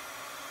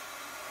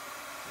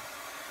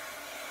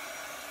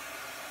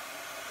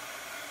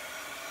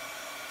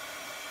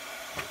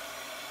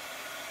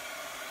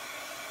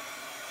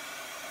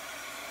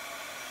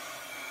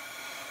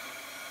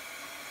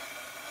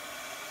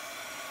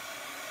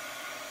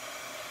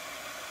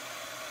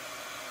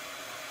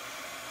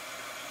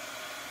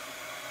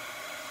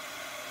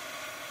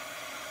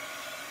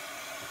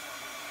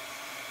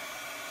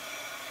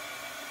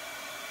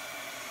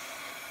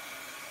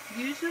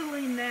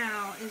 Usually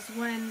now is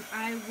when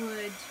I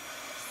would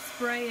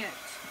spray it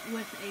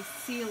with a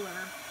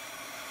sealer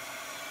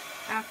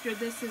after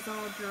this is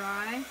all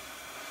dry.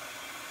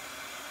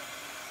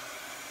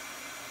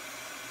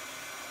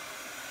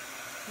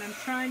 And I'm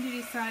trying to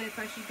decide if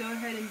I should go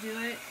ahead and do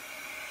it.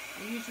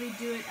 I usually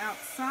do it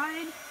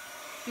outside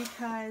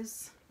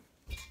because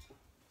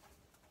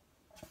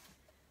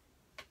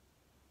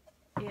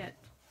it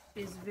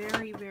is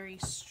very, very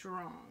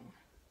strong.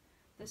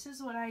 This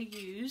is what I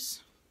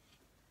use,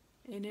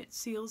 and it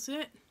seals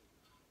it.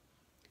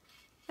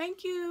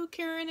 Thank you,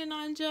 Karen and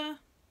Anja.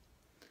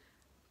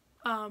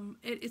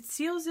 It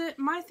seals it.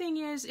 My thing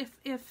is,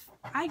 if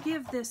I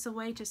give this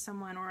away to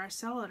someone or I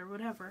sell it or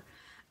whatever,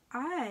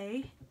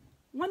 I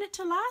want it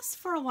to last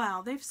for a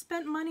while. They've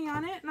spent money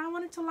on it, and I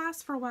want it to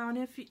last for a while. And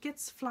if it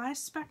gets fly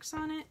specks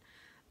on it,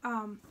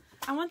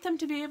 I want them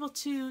to be able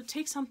to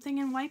take something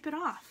and wipe it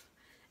off.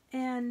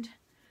 And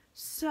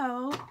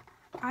so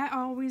I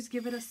always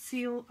give it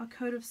a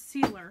coat of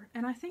sealer.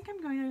 And I think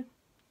I'm going to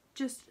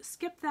just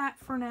skip that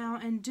for now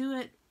and do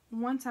it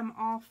once I'm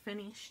all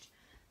finished.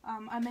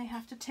 I may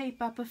have to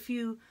tape up a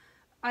few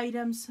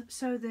items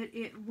so that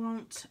it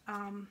won't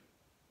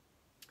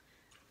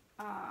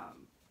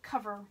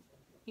cover,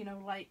 you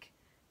know, like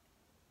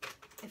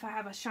if I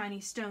have a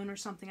shiny stone or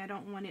something, I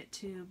don't want it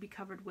to be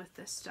covered with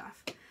this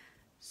stuff.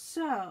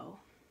 So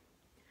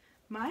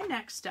my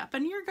next step,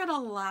 and you're gonna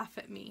laugh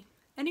at me.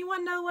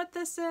 Anyone know what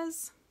this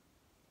is?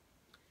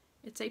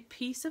 It's a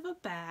piece of a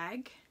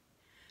bag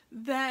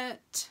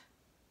that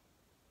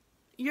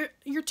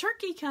your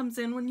turkey comes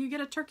in when you get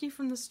a turkey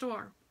from the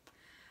store.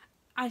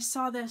 I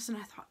saw this and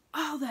I thought,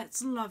 oh,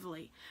 that's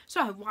lovely.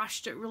 So I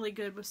washed it really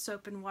good with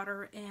soap and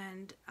water,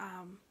 and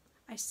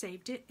I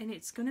saved it, and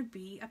it's going to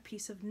be a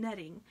piece of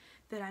netting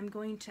that I'm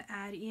going to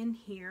add in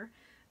here.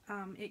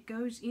 It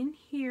goes in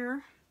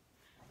here.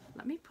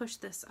 Let me push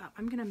this up.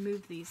 I'm going to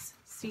move these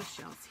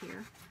seashells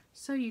here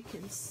so you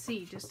can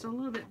see just a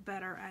little bit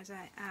better as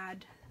I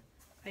add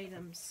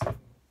items.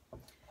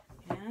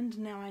 And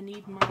now I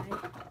need my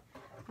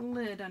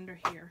lid under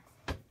here.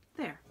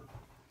 There.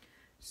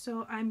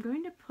 So I'm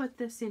going to put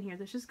this in here.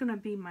 This is going to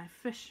be my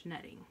fish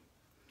netting.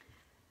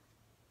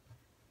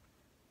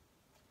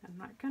 I'm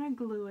not going to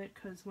glue it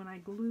because when I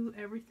glue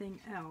everything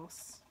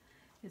else,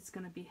 it's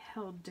going to be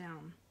held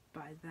down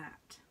by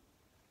that.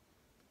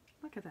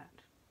 Look at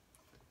that.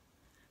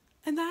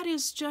 And that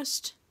is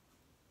just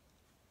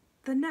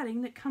the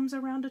netting that comes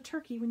around a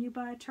turkey when you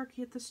buy a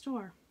turkey at the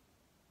store.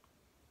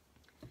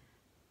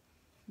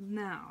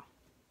 Now,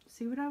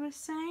 see what I was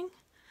saying?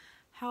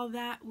 How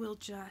that will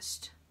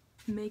just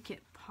make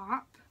it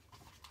pop.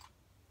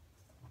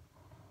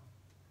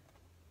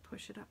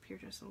 Push it up here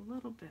just a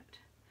little bit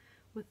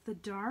with the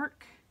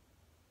dark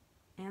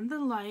and the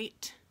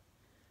light,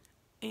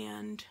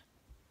 and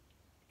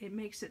it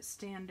makes it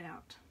stand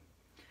out.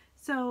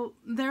 So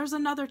there's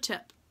another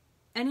tip.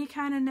 Any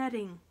kind of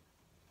netting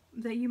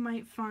that you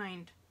might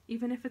find,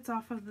 even if it's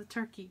off of the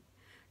turkey,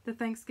 the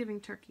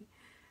Thanksgiving turkey.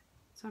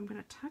 So I'm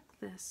going to tuck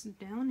this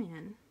down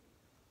in,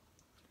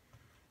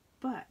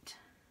 but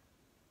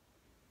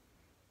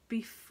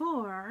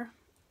before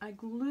I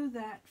glue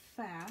that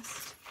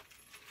fast,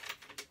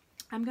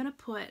 I'm going to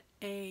put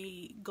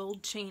a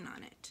gold chain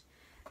on it.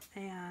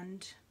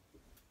 And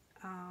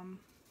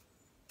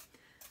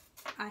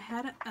I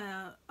had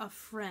a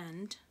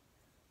friend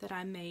that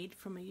I made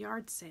from a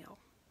yard sale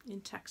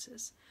in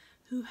Texas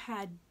who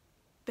had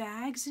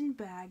bags and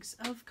bags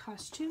of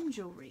costume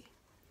jewelry.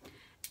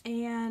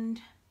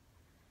 And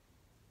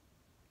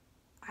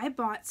I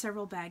bought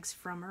several bags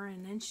from her,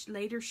 and then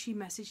later she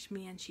messaged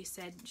me and she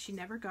said she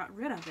never got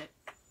rid of it.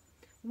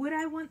 Would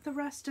I want the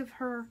rest of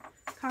her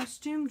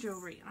costume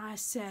jewelry? I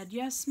said,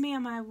 yes,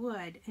 ma'am, I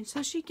would. And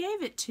so she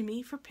gave it to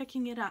me for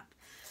picking it up.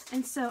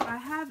 And so I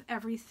have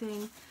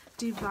everything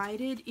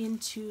divided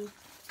into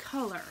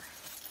color.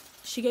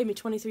 She gave me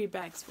 23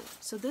 bags full.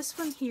 So this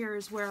one here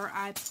is where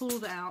I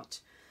pulled out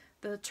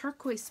the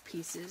turquoise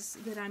pieces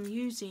that I'm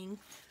using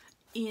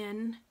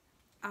in,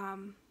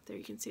 there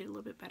you can see it a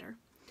little bit better,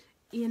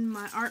 in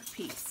my art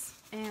piece.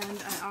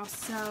 And I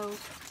also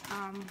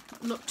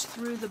looked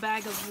through the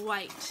bag of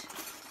white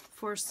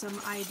for some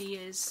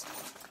ideas,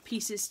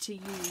 pieces to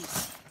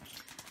use.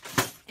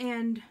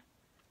 And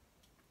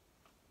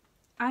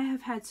I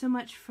have had so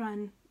much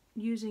fun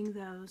using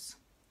those.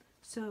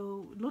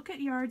 So look at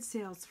yard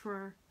sales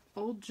for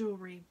old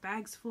jewelry,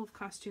 bags full of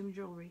costume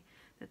jewelry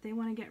that they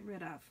want to get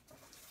rid of.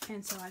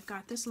 And so I've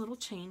got this little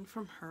chain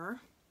from her.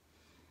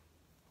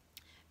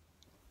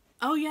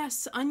 Oh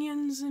yes,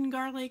 onions and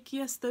garlic.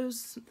 Yes,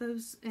 those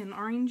and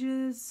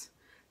oranges.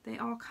 They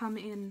all come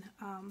in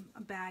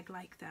a bag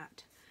like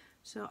that.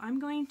 So I'm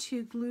going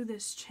to glue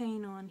this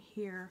chain on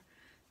here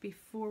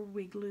before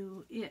we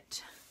glue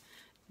it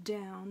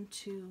down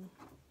to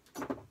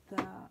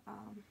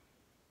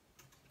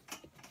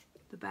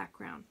the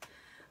background.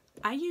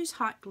 I use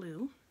hot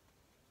glue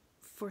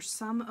for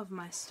some of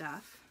my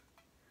stuff,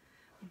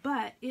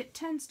 but it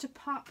tends to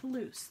pop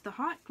loose. The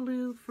hot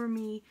glue for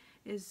me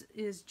is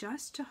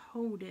just to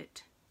hold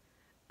it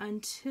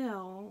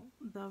until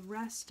the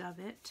rest of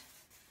it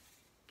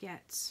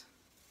gets,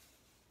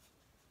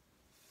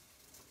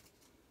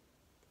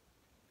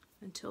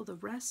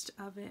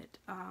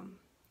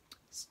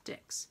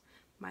 sticks.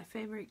 My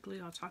favorite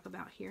glue I'll talk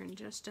about here in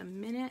just a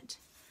minute.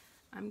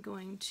 I'm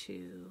going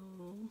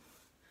to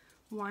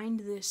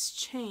wind this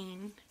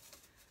chain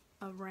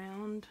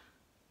around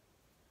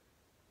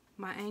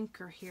my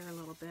anchor here a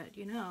little bit.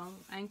 You know,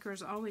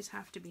 anchors always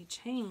have to be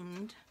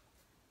chained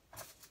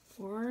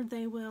or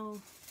the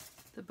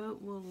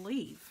boat will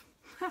leave.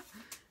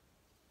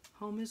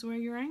 Home is where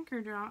your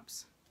anchor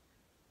drops.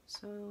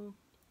 So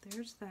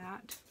there's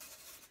that.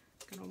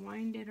 I'm going to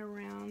wind it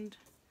around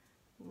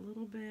a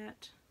little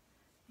bit,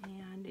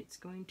 and it's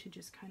going to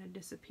just kind of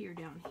disappear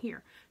down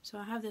here. So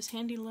I have this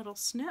handy little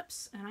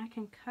snips, and I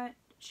can cut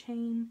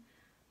chain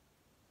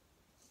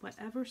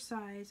whatever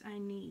size I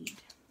need.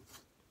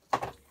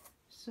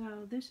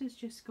 So this is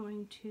just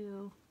going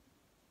to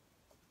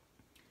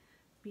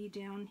be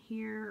down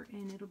here,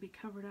 and it'll be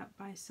covered up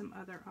by some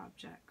other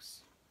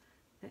objects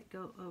that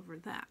go over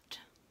that.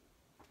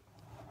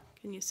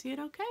 Can you see it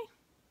okay?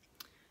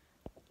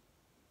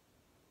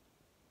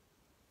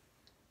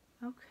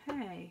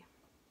 Okay.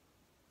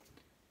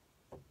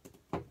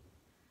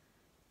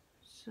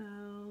 So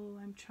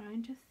I'm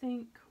trying to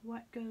think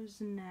what goes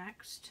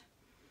next.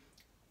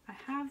 I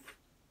have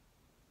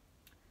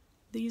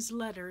these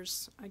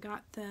letters. I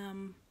got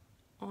them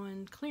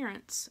on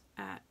clearance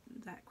at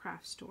that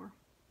craft store.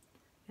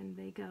 And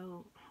they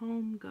go,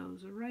 home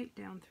goes right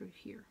down through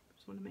here.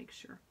 Just want to make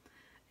sure.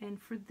 And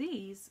for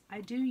these,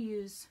 I do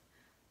use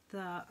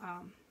the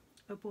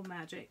Opal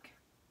Magic,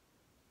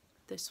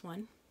 this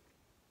one.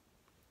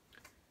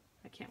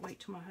 I can't wait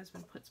till my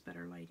husband puts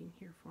better lighting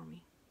here for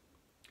me.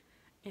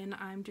 And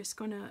I'm just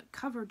going to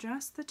cover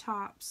just the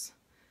tops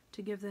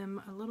to give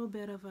them a little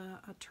bit of a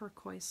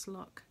turquoise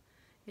look.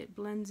 It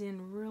blends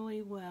in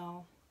really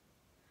well.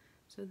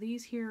 So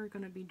these here are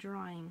going to be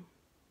drying.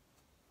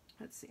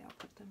 Let's see, I'll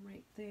put them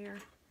right there.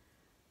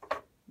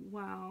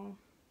 Wow.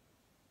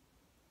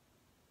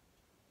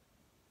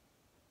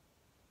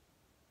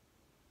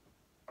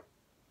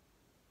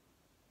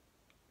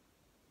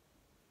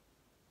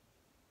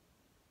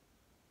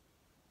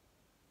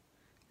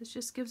 This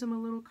just gives them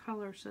a little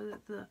color so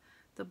that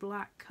the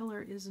black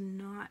color is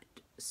not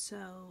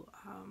so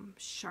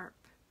sharp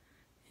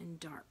and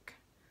dark.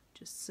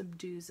 Just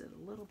subdues it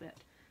a little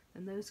bit.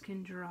 And those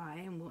can dry,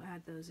 and we'll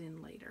add those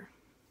in later.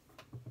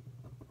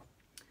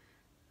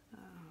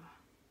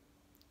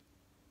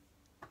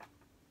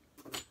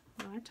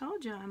 Well, I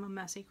told you I'm a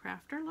messy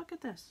crafter. Look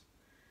at this.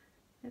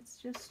 It's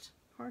just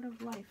part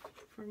of life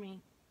for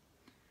me.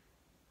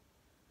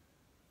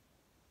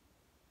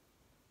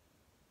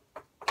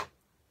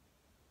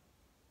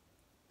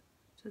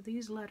 So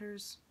these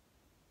letters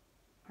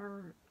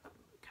are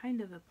kind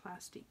of a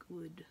plastic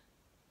wood,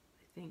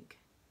 I think,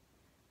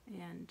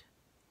 and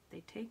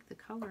they take the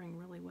coloring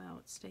really well.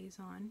 It stays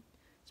on,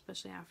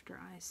 especially after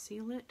I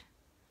seal it.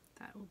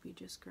 That will be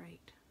just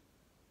great.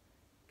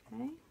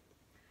 Okay,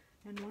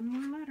 and one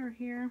more letter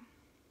here,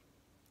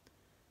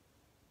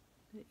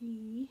 the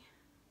E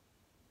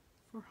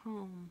for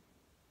home.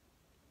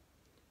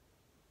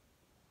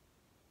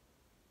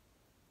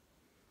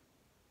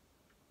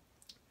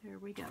 There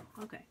we go.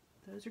 Okay.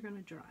 Those are going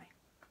to dry.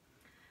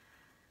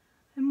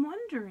 I'm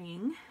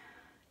wondering,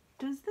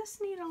 does this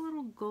need a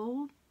little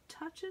gold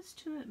touches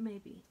to it?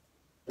 Maybe.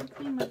 I'll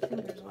clean my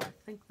fingers while I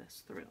think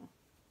this through.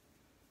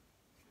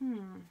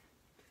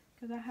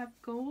 Because I have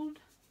gold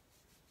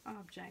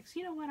objects.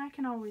 You know what? I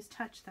can always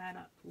touch that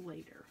up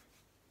later.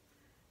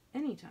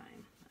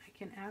 Anytime. I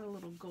can add a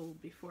little gold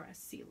before I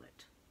seal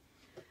it.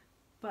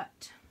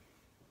 But,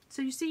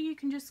 so you see, you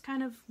can just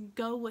kind of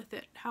go with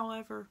it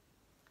however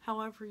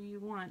you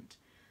want.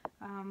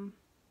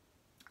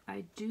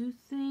 I do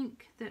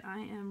think that I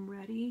am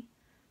ready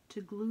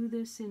to glue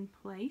this in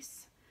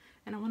place,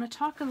 and I want to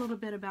talk a little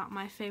bit about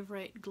my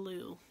favorite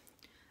glue.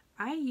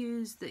 I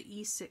use the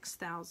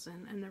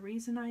E6000, and the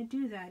reason I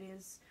do that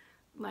is,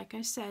 like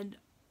I said,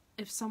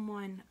 if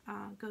someone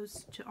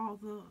goes to all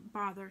the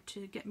bother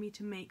to get me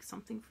to make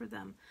something for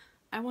them,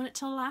 I want it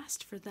to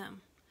last for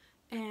them.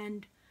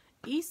 And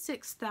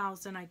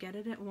E6000, I get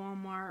it at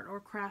Walmart or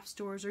craft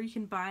stores, or you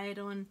can buy it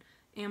on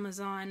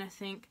Amazon, I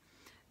think.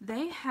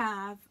 They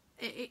have,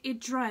 it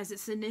dries,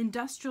 it's an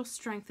industrial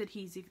strength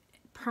adhesive,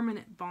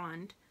 permanent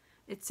bond.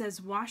 It says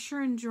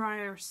washer and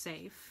dryer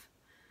safe,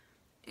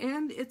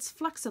 and it's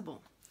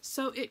flexible.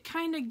 So it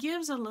kind of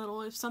gives a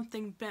little if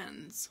something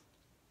bends.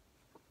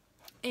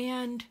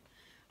 And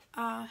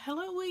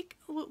Hello,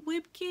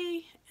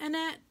 Wibke,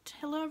 Annette.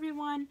 Hello,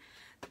 everyone.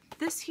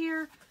 This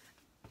here,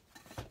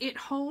 it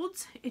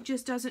holds. It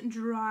just doesn't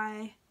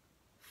dry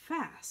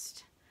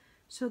fast.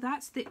 So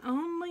that's the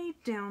only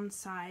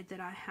downside that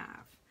I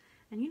have.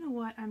 And you know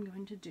what I'm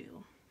going to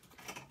do?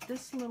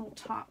 This little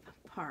top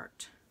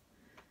part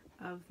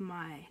of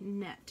my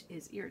net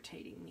is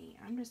irritating me.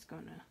 I'm just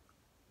going to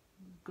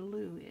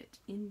glue it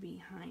in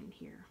behind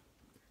here.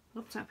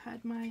 Oops, I've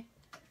had my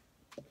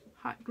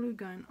hot glue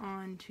gun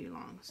on too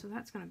long, so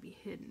that's going to be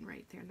hidden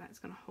right there. That's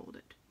going to hold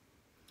it.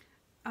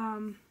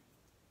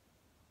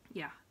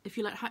 Yeah, if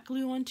you let hot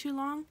glue on too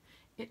long,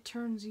 it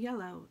turns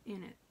yellow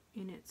in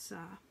its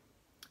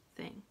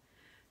thing.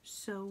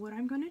 So what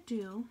I'm going to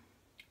do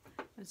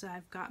is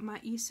I've got my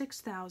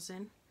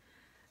E6000,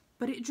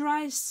 but it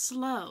dries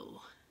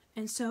slow,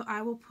 and so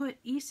I will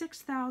put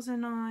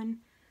E6000 on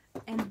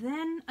and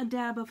then a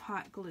dab of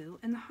hot glue,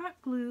 and the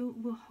hot glue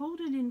will hold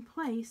it in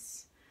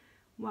place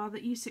while the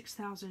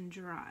E6000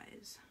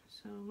 dries.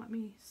 So let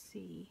me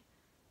see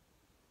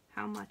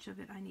how much of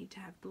it I need to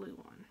have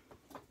glue on.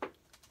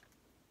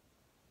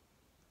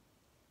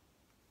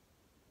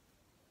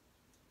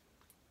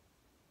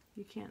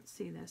 You can't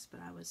see this,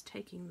 but I was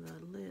taking the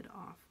lid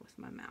off with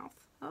my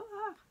mouth. Oh,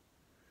 ah.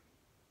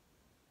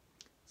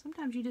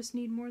 Sometimes you just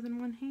need more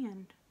than one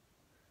hand,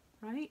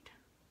 right?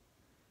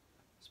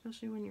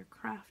 Especially when you're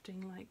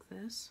crafting like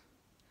this.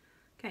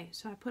 Okay,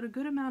 so I put a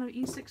good amount of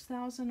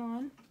E6000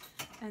 on,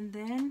 and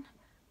then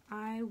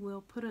I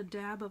will put a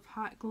dab of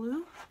hot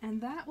glue, and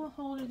that will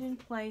hold it in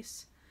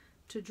place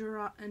to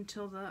dry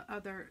until the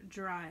other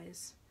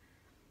dries.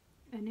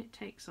 And it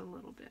takes a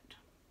little bit.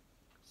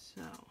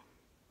 So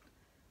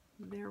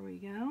there we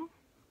go.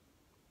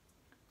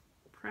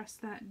 Press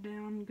that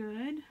down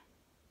good.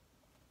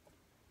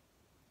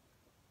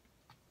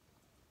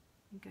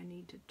 I think I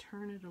need to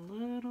turn it a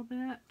little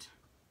bit.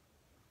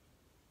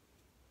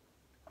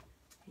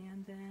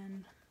 And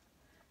then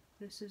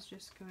this is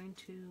just going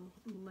to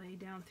lay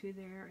down through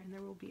there, and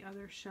there will be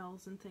other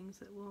shells and things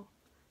that will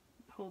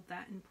hold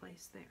that in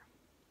place there.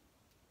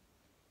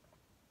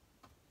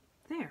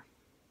 There.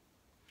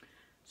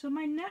 So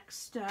my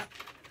next step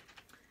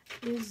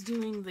is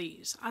doing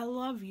these. I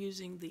love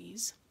using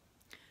these.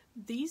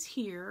 These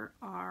here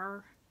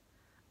are,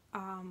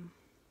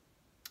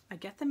 I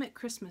get them at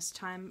Christmas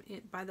time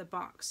by the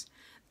box.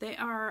 They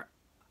are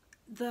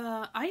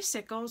the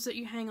icicles that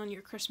you hang on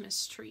your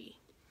Christmas tree.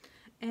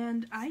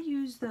 And I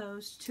use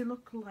those to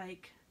look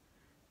like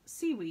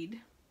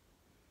seaweed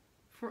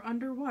for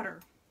underwater.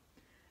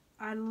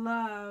 I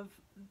love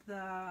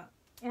the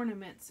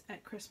ornaments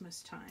at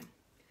Christmas time.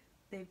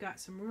 They've got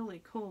some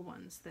really cool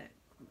ones that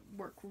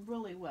work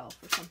really well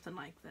for something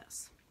like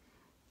this.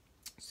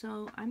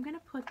 So I'm going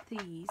to put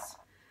these,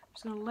 I'm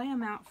just going to lay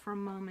them out for a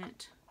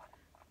moment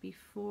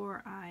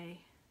before I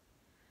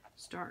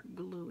start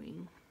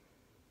gluing.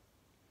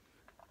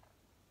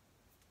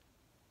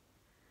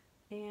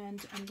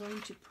 And I'm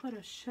going to put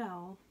a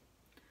shell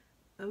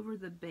over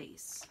the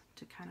base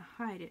to kind of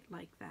hide it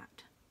like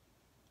that.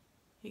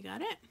 You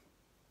got it?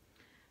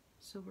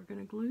 So we're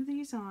going to glue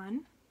these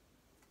on.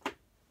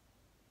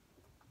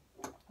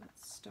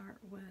 Let's start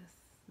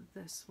with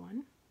this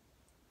one.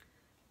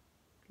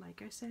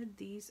 Like I said,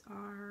 these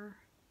are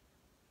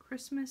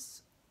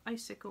Christmas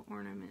icicle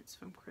ornaments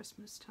from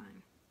Christmas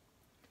time.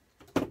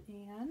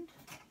 And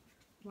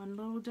one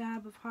little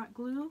dab of hot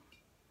glue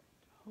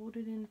to hold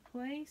it in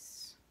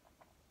place.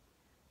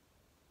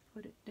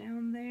 Put it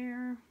down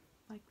there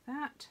like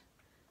that.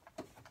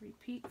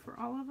 Repeat for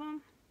all of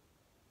them.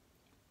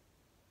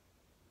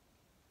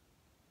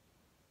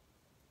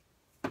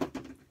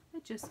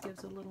 It just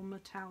gives a little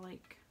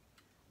metallic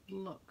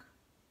look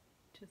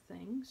to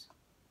things.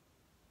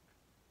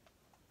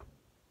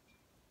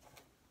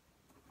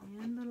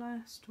 And the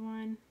last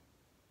one.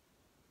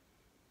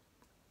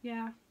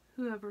 Yeah,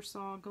 whoever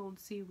saw gold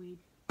seaweed?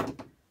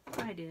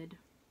 I did.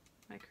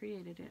 I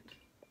created it.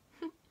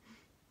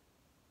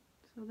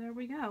 So there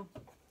we go.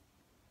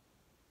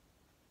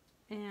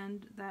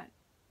 And that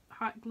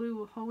hot glue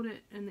will hold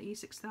it, and the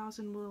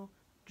E6000 will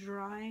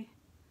dry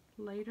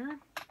later.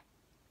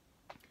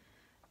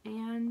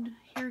 And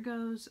here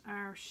goes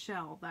our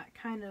shell. That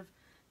kind of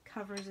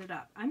covers it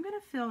up. I'm going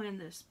to fill in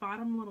this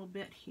bottom little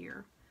bit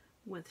here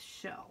with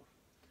shell.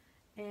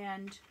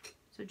 And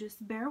so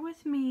just bear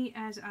with me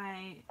as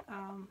I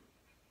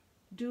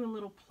do a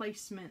little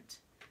placement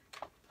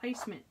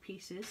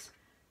pieces.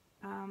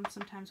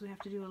 Sometimes we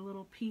have to do a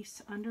little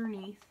piece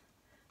underneath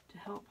to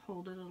help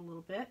hold it a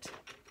little bit.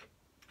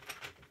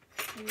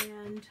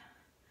 And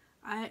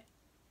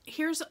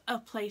here's a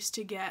place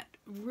to get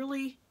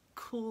really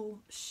cool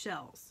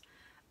shells.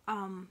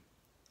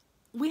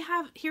 We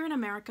have, here in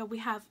America, we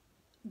have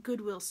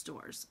Goodwill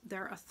stores.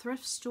 They're a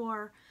thrift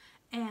store,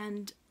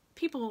 and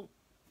people,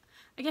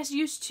 I guess,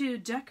 used to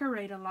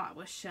decorate a lot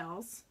with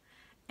shells,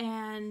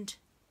 and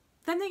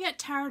then they get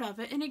tired of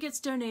it, and it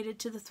gets donated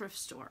to the thrift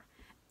store.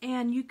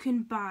 And you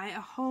can buy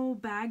a whole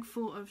bag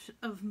full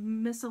of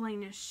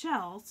miscellaneous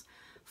shells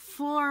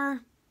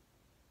for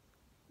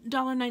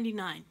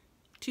 $1.99,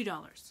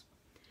 $2.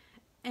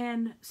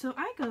 And so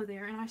I go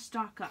there and I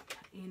stock up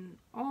in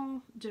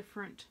all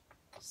different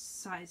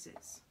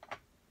sizes.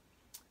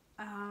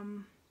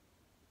 I'm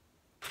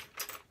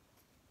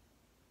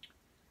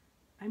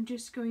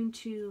just going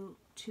to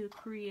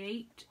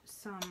create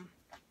some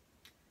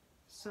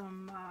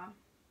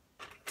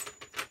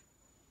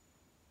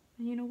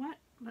and you know what?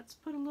 Let's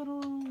put a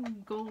little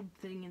gold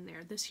thing in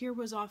there. This here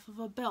was off of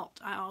a belt.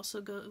 I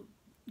also go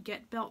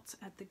get belts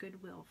at the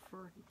Goodwill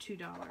for $2.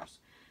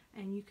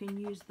 And you can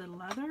use the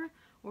leather,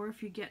 or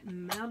if you get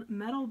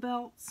metal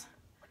belts,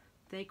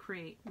 they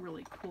create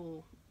really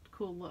cool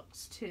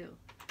looks too.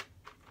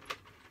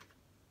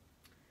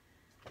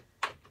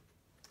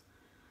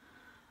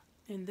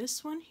 And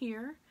this one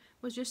here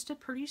was just a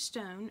pretty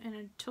stone, and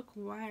I took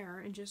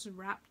wire and just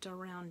wrapped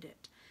around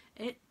it.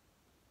 It,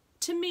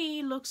 to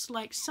me, looks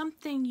like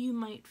something you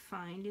might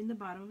find in the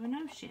bottom of an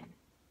ocean.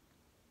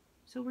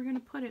 So we're going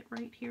to put it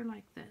right here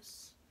like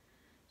this.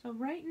 So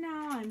right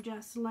now I'm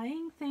just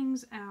laying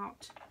things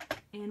out,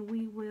 and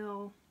we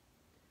will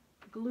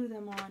glue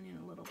them on in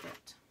a little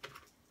bit.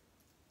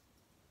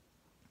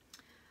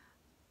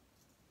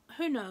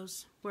 Who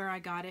knows where I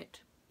got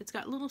it? It's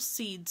got little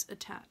seeds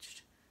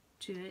attached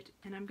to it,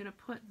 and I'm going to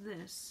put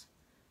this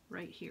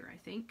right here, I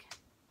think,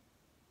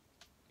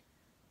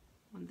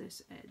 on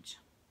this edge.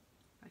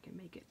 I can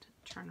make it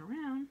turn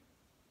around.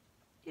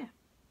 Yeah,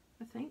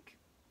 I think.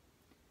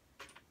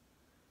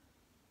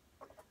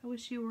 I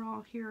wish you were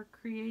all here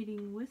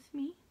creating with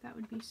me. That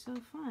would be so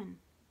fun.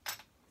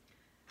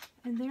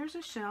 And there's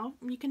a shell.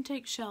 You can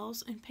take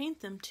shells and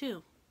paint them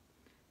too.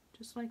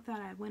 Just like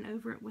that. I went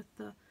over it with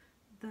the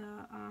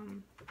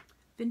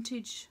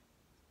vintage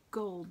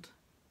gold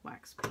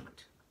wax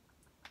paint.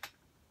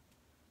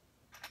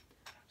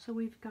 So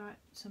we've got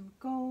some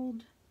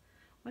gold.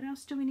 What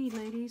else do we need,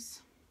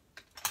 ladies?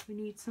 We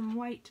need some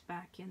white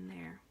back in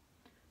there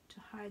to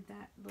hide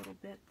that little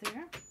bit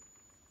there.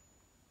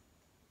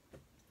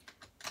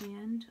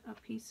 And a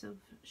piece of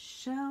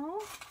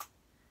shell.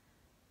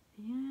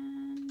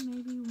 And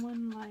maybe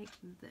one like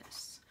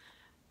this.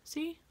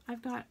 See,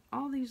 I've got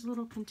all these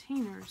little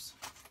containers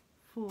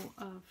full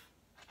of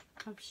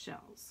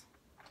shells.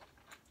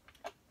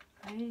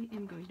 I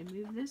am going to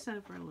move this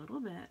over a little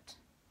bit.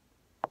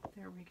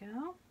 There we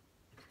go.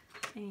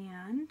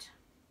 And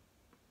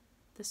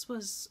this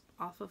was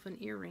off of an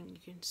earring. You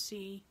can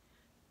see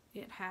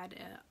it had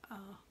a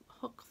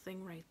hook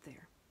thing right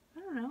there. I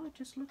don't know, it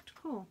just looked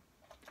cool.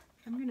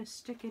 I'm going to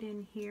stick it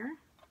in here.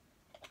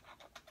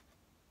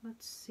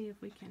 Let's see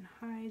if we can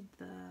hide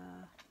the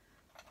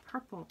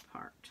purple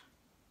part.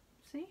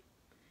 See?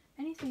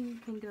 Anything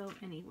can go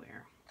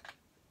anywhere.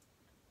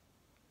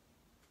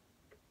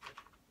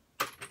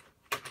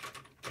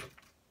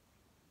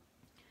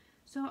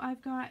 So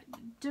I've got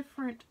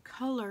different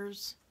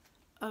colors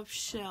of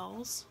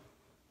shells.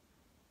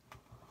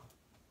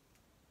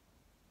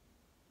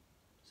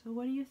 So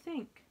what do you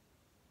think?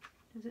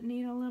 Does it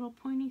need a little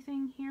pointy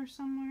thing here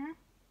somewhere?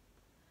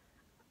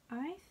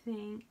 I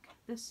think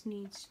this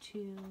needs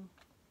to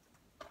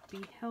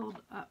be held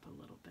up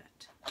a little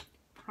bit,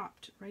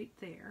 propped right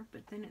there,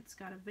 but then it's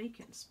got a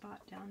vacant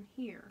spot down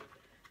here.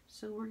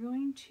 So we're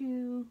going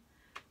to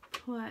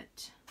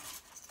put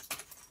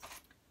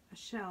a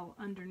shell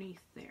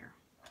underneath there.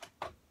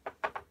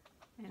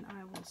 And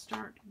I will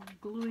start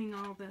gluing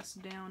all this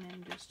down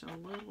in just a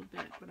little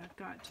bit, but I've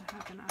got to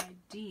have an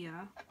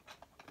idea.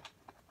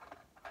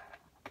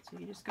 So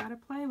you just got to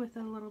play with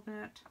it a little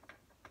bit.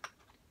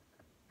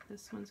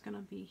 This one's going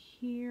to be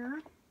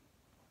here.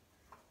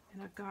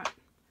 And I've got,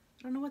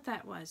 I don't know what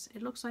that was.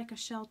 It looks like a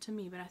shell to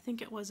me, but I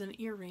think it was an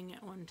earring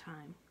at one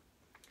time.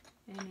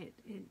 And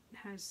it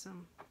has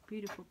some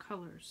beautiful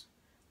colors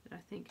that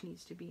I think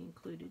needs to be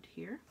included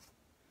here.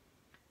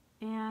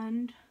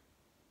 And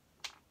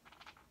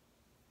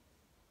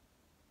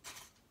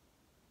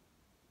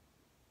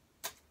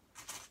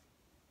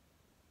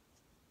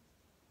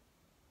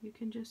you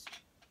can just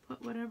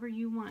put whatever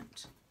you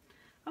want.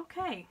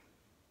 Okay.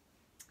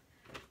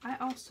 I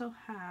also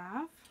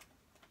have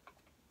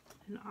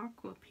an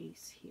aqua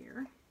piece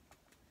here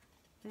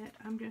that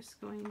I'm just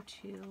going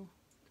to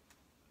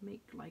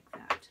make like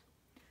that.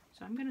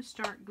 So I'm going to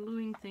start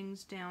gluing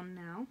things down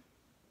now.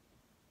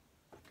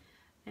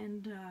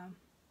 And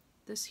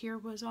this here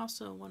was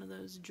also one of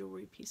those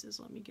jewelry pieces.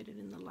 Let me get it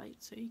in the light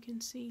so you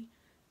can see.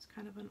 It's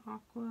kind of an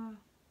aqua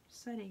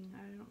setting.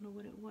 I don't know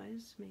what it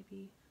was.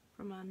 Maybe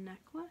from a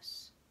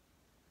necklace.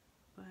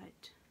 But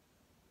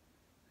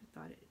I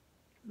thought it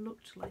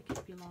looked like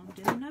it belonged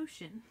in an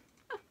ocean.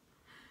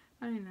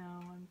 I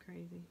know, I'm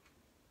crazy.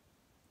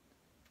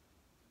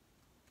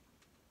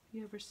 If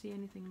you ever see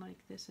anything like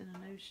this in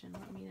an ocean,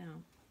 let me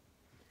know.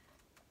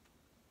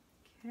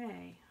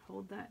 Okay,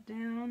 hold that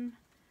down,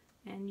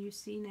 and you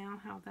see now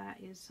how that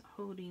is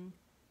holding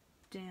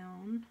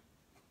down.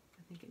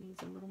 I think it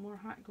needs a little more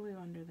hot glue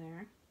under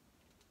there.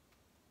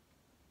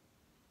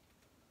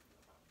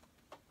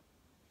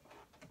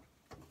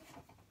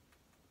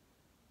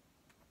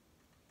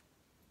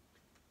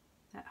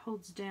 That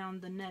holds down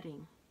the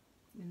netting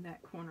in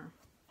that corner.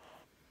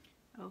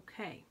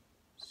 Okay,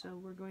 So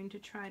we're going to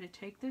try to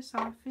take this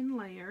off in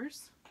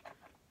layers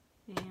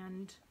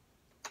and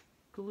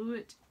glue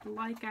it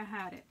like I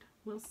had it.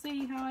 We'll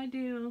see how I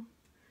do.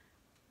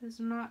 It's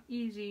not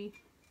easy.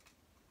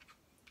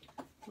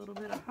 A little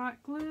bit of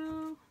hot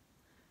glue,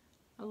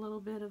 a little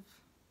bit of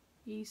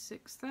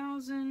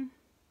E6000.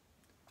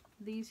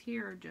 These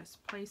here are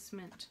just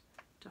placement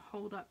to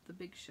hold up the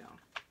big shell.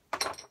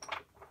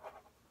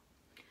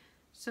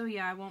 So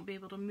yeah, I won't be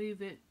able to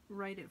move it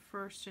right at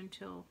first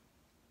until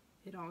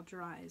it all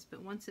dries.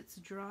 But once it's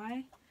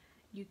dry,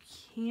 you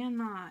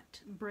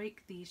cannot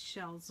break these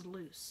shells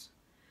loose.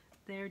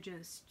 They're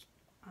just,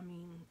 I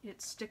mean,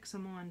 it sticks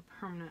them on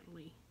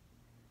permanently.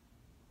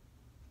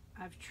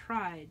 I've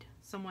tried.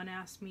 Someone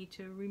asked me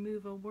to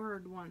remove a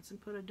word once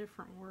and put a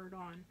different word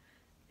on.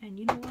 And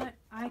you know what?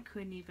 I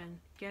couldn't even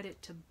get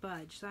it to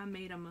budge. So I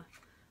made them a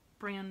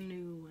brand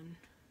new one.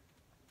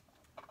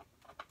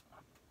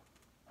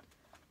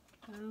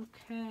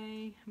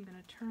 Okay, I'm going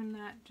to turn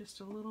that just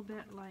a little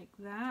bit like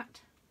that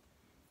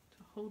to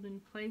hold in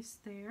place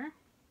there.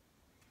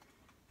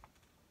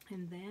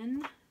 And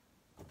then,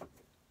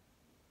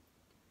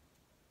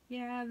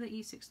 yeah, the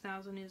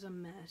E6000 is a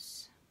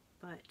mess,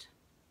 but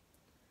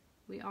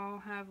we all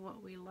have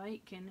what we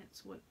like and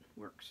it's what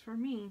works for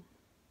me.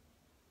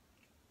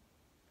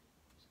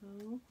 So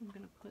I'm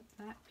going to put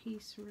that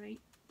piece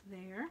right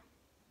there.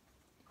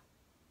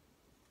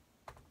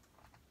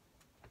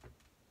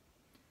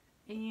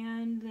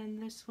 And then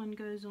this one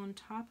goes on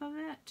top of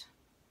it.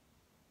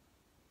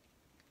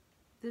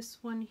 This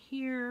one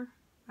here,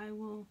 I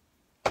will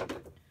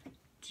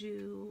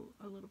do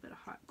a little bit of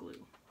hot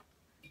glue.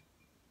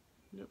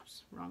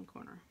 Oops, wrong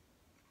corner.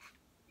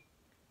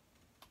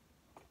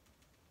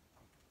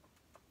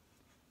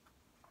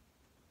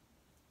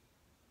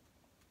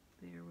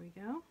 There we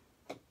go.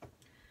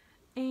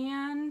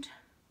 And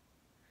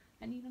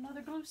I need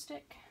another glue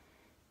stick.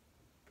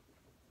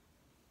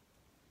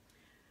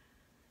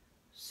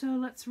 So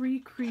let's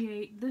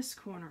recreate this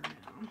corner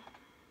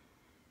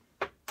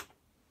now.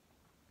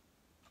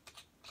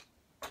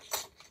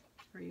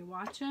 Are you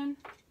watching?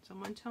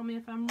 Someone tell me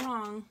if I'm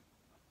wrong.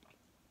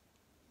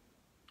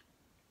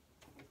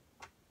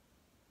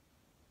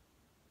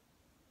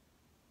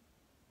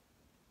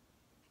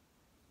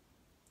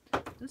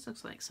 This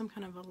looks like some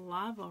kind of a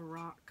lava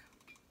rock.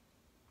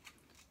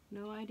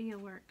 No idea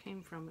where it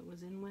came from. It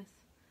was in with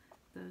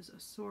those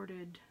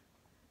assorted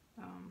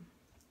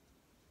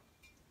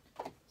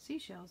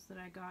seashells that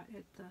I got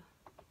at the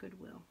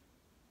Goodwill.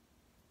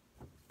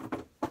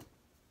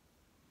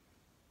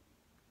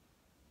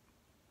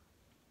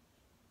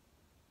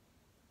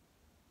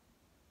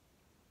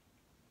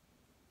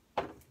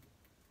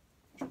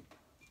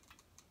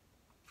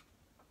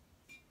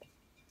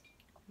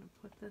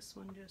 Put this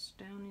one just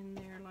down in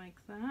there like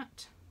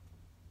that.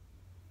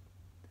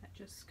 That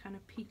just kind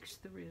of peeks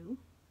through.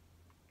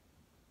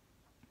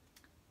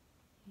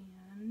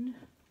 And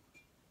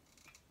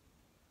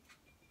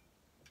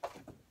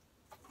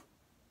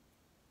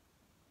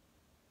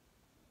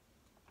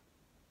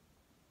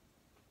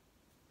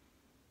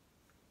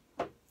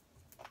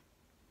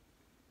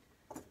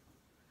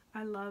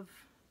I love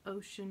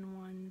ocean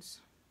ones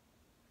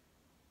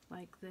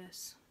like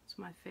this. It's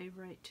my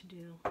favorite to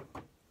do.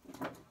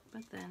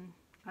 But then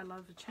I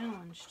love a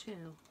challenge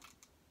too.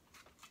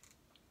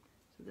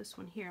 So this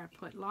one here, I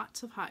put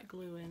lots of hot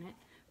glue in it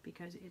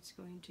because it's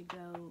going to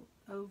go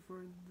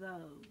over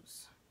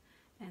those.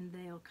 And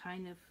they'll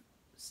kind of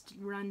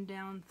run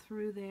down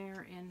through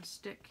there and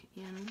stick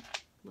in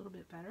a little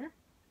bit better.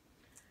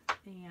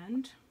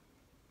 And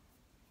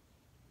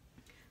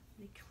let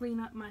me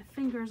clean up my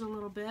fingers a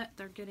little bit.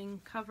 They're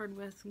getting covered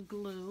with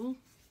glue.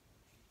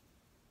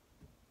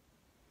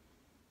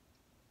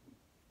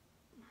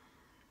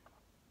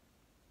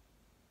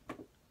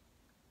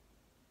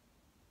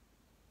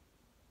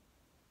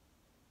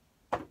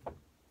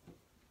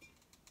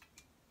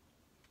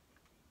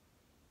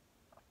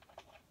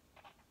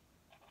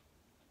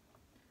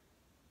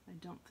 I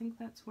don't think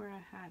that's where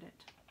I had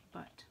it,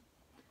 but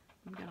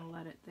I'm going to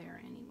let it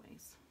there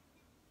anyways.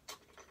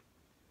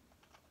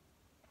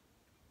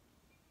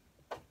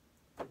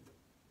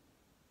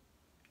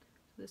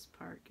 This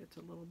part gets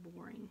a little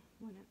boring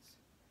when it's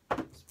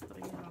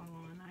putting it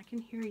all on. I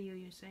can hear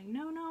you saying,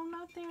 no, no,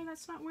 not there,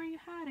 that's not where you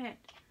had it.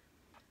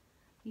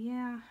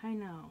 Yeah, I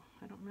know.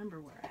 I don't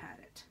remember where I had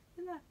it.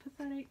 Isn't that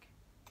pathetic?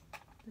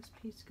 This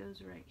piece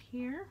goes right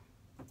here.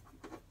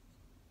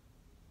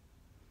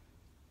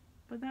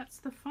 But that's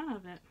the fun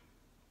of it,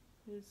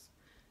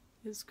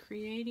 is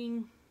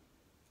creating.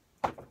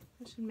 I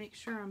should make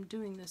sure I'm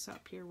doing this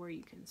up here where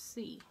you can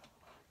see.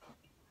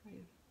 I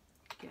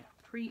get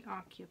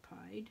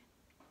preoccupied,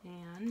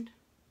 and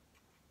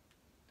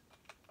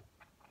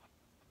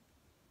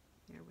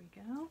there we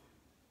go.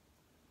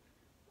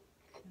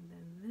 And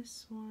then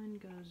this one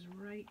goes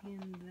right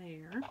in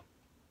there.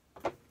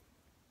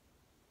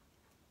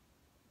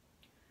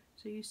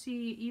 So you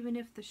see, even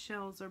if the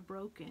shells are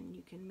broken,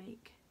 you can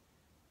make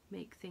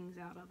things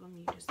out of them.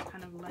 You just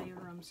kind of layer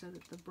them so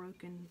that the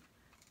broken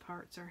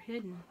parts are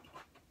hidden.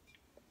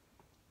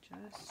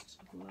 Just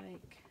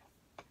like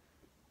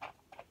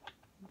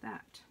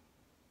that.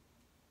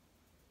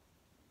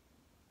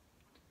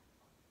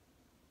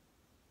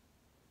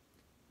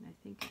 And I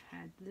think I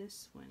had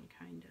this one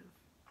kind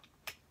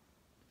of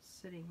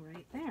sitting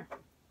right there.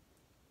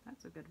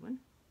 That's a good one.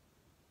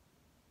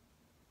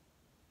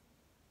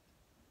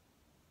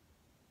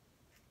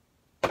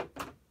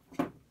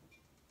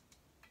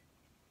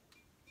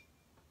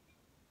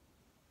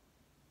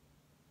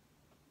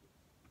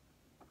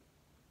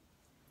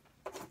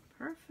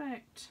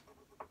 Perfect.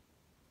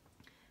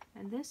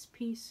 And this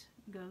piece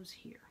goes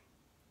here.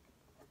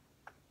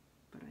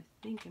 But I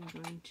think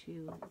I'm going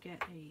to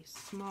get a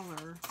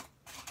smaller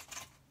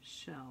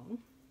shell,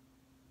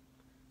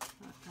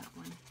 not that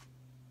one,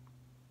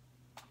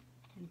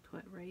 and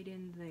put right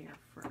in there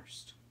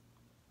first.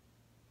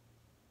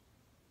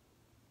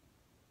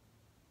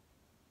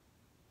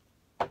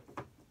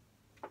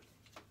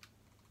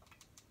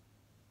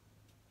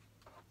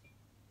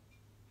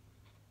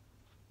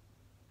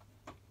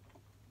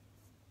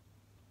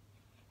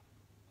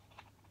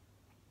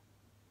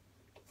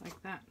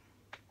 Like that.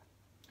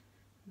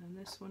 And then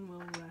this one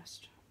will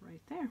rest right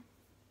there.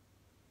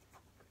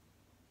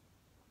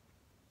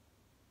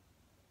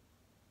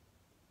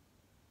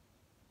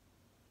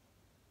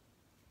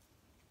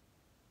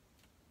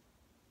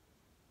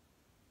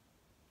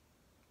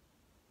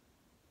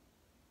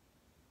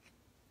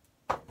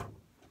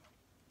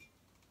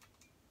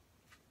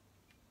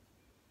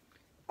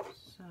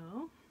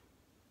 So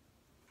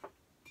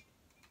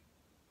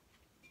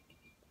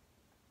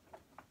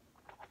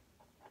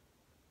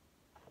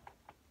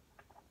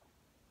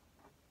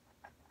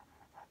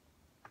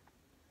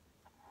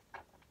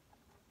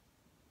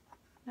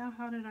now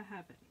how did I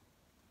have it?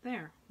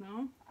 There.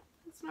 No,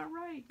 that's not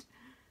right.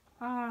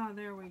 Ah,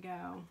 there we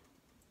go.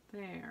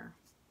 There.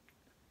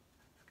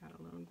 Got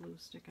a little glue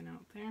sticking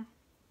out there.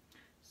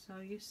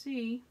 So you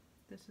see,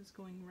 this is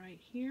going right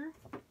here.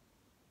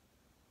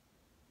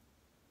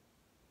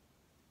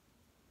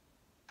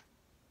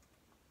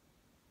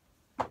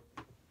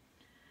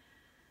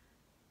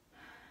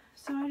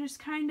 So I just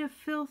kind of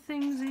fill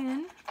things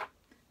in,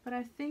 but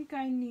I think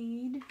I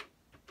need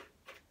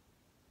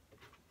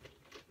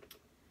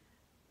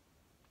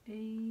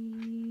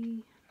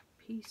a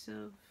piece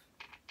of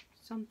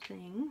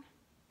something.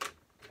 I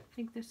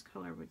think this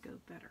color would go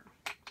better.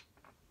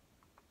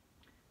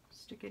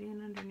 Stick it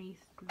in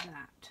underneath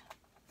that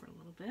for a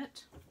little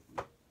bit.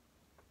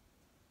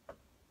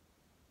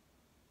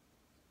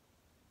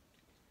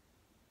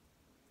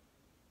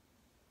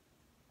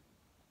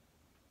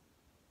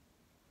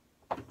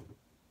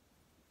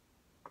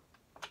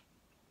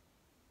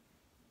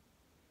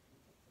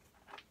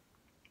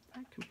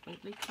 That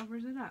completely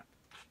covers it up.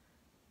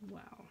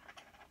 Well,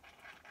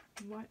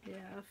 what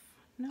if,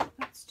 no,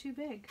 that's too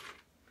big.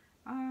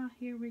 Ah,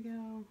 here we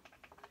go.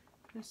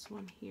 This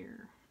one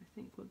here I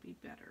think would be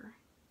better.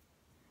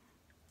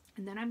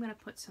 And then I'm going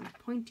to put some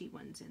pointy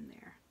ones in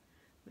there,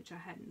 which I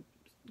hadn't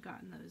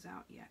gotten those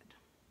out yet.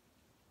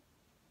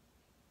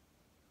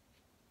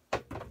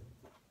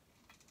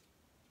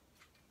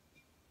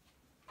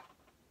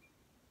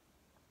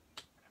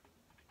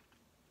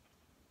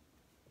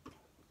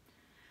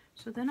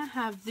 So then I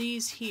have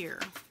these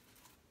here.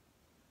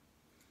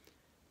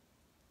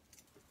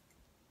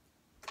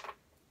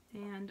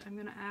 And I'm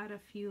going to add a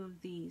few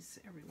of these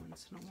every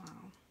once in a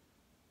while.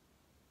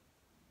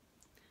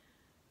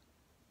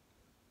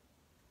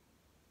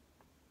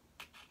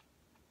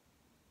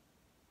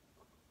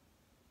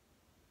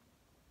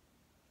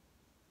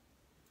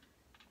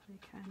 They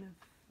kind of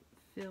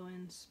fill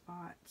in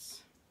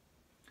spots.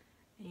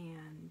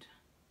 And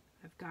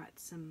I've got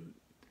some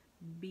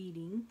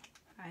beading.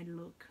 I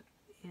look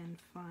and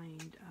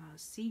find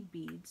seed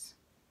beads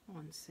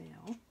on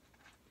sale.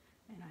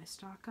 And I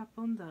stock up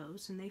on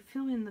those, and they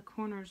fill in the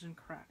corners and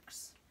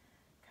cracks,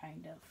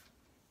 kind of.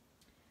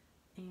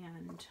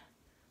 And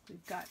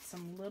we've got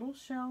some little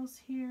shells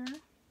here.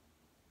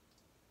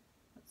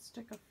 Let's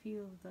stick a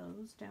few of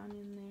those down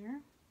in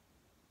there.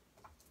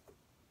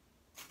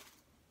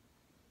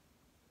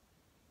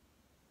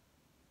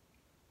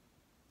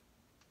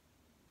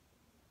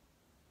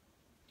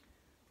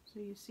 So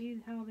you see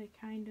how they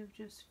kind of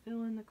just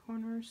fill in the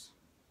corners,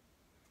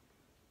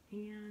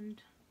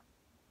 and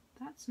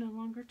that's no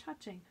longer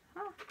touching.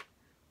 Huh,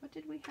 what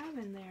did we have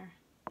in there?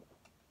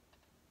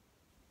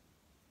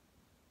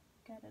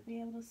 Gotta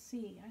be able to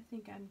see. I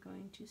think I'm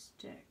going to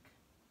stick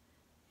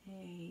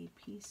a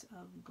piece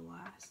of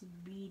glass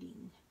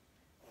beading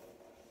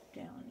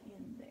down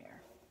in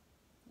there.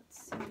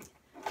 Let's see.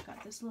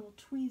 Got this little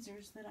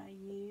tweezers that I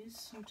use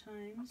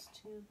sometimes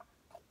to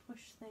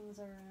push things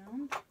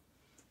around.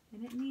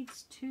 And it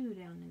needs two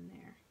down in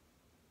there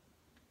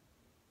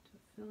to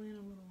fill in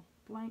a little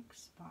blank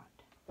spot.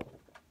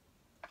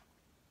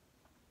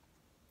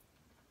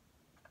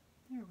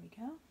 There we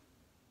go.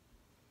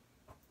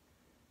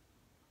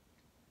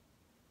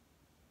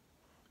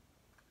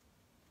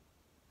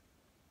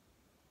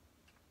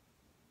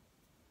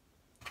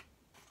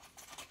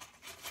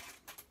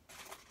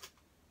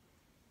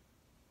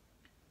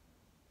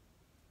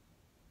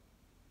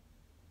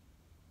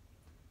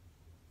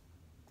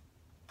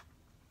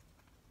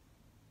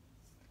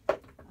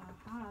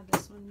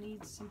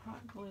 needs some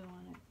hot glue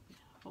on it.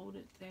 Hold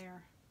it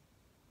there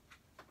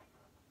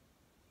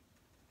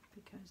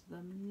because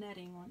the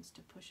netting wants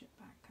to push it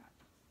back up.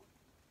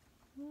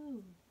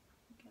 Ooh,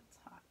 it gets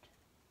hot.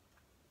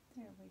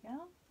 There we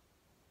go.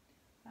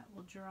 That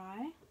will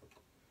dry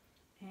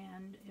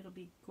and it'll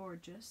be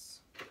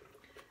gorgeous.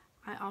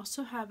 I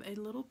also have a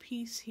little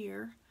piece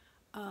here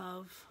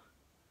of,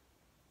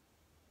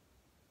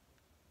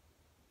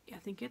 I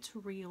think it's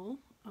real,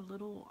 a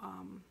little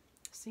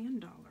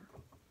sand dollar,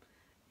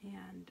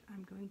 and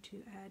I'm going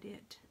to add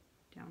it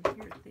down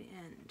here at the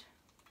end.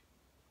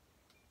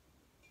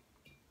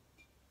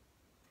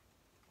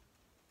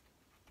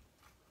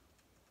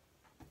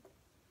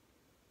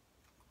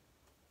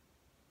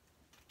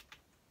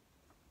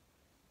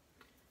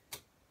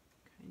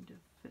 Kind of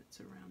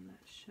fits around that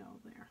shell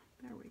there.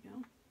 There we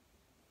go.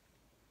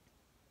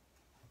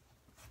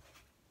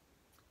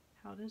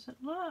 How does it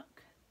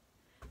look?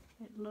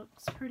 It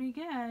looks pretty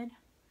good.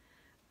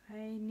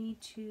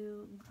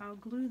 I'll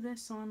glue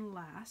this on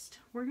last.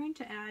 We're going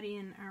to add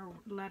in our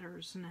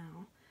letters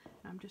now.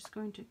 I'm just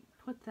going to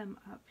put them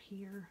up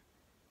here.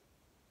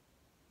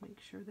 Make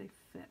sure they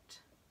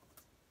fit.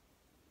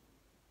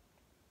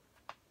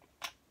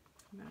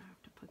 I'm going to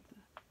have to put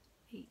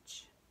the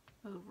H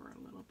over a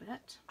little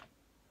bit.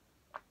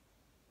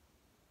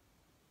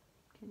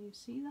 Can you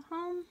see the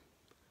home?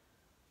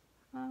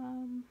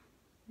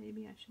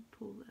 Maybe I should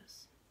pull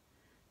this.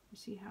 You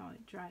see how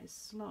it dries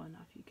slow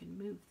enough you can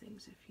move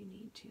things if you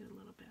need to a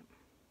little bit.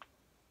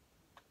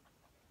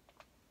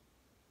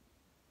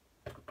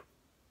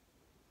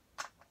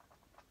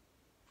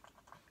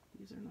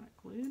 These are not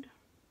glued.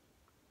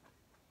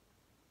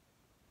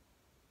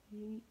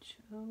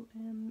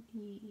 H-O-M-E.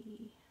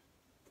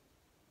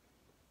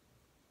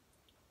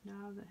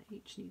 Now the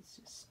H needs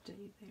to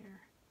stay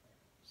there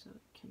so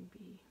it can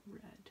be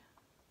red.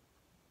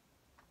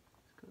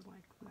 Let's go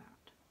like that.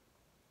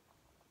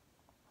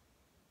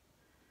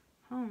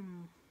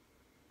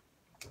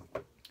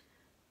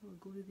 We'll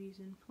glue these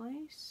in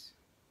place.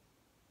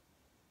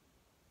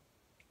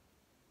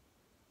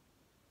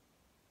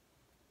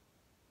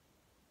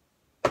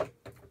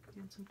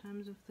 And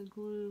sometimes if the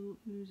glue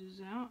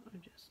oozes out, I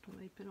just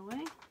wipe it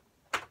away.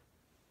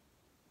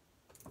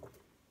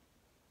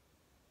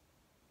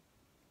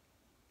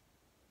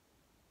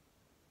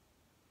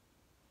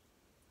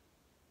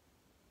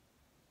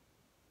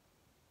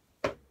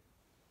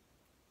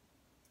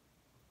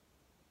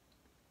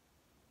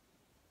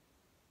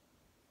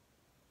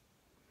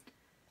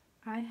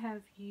 I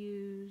have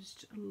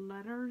used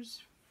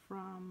letters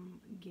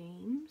from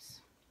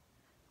games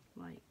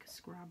like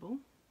Scrabble.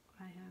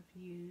 I have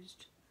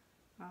used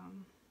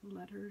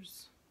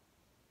letters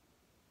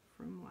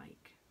from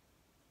like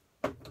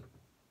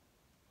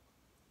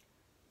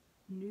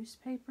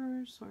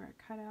newspapers where I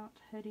cut out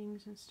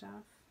headings and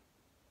stuff.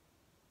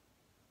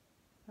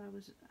 I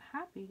was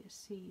happy to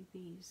see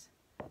these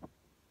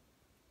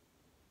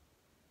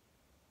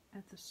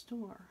at the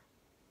store.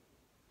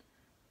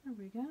 There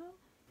we go.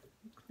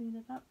 Clean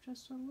it up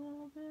just a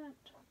little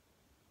bit.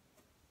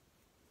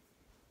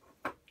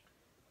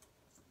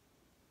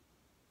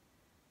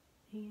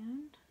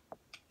 And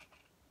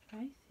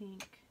I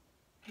think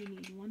we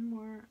need one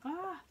more.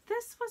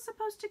 This was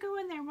supposed to go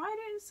in there. Why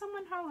didn't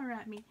someone holler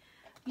at me?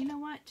 You know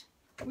what?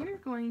 We're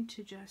going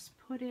to just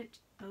put it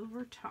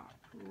over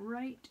top,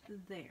 right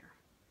there.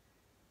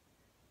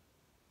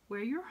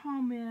 Where your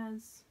home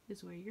is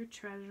where your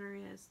treasure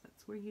is.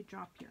 That's where you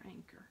drop your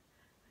anchor.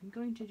 I'm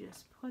going to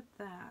just put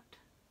that.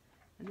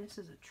 And this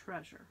is a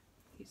treasure.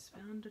 He's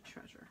found a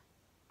treasure.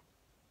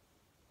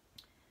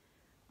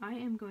 I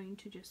am going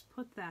to just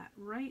put that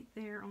right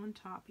there on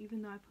top,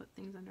 even though I put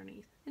things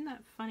underneath. Isn't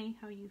that funny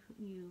how you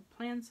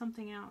plan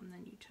something out and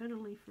then you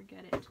totally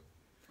forget it?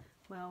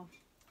 Well,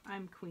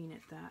 I'm queen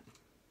at that.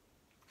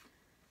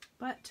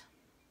 But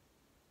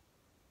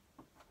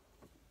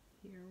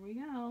here we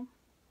go.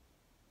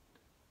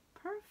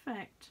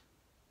 Perfect.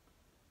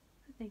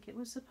 I think it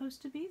was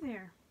supposed to be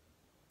there.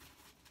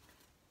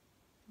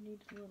 I need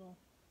a little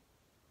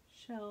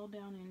shell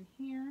down in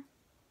here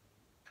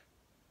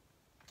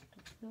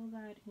to fill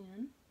that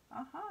in.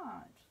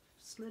 Aha! It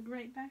slid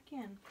right back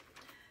in.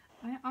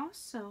 I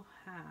also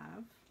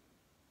have,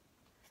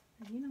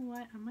 and you know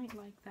what? I might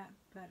like that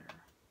better.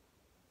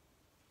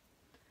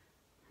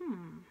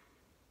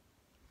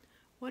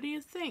 What do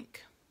you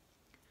think?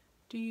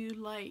 Do you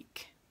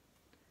like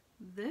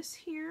this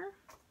here,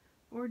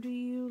 or do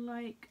you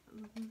like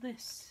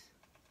this?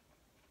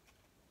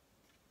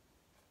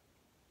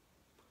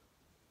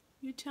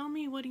 You tell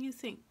me, what do you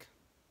think?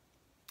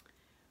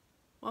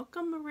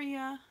 Welcome,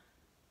 Maria.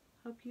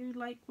 Hope you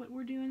like what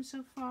we're doing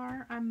so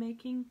far. I'm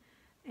making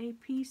a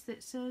piece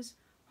that says,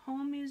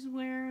 home is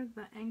where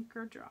the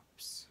anchor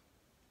drops.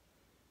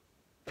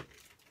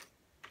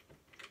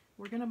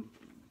 We're going to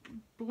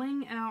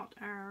bling out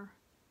our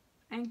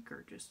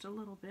anchor just a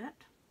little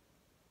bit.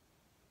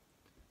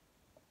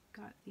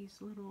 Got these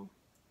little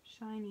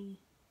shiny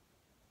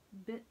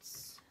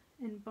bits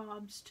and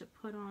bobs to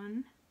put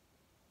on.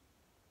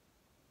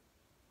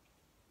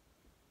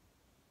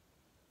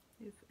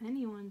 If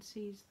anyone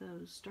sees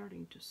those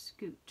starting to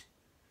scoot,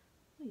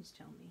 please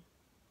tell me,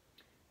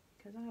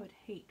 because I would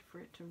hate for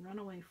it to run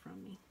away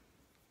from me.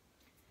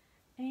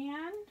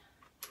 And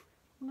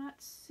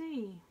let's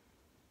see.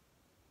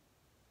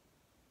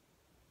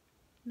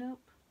 Nope,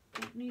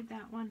 don't need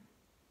that one.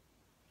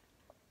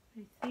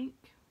 I think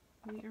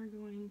we are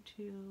going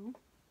to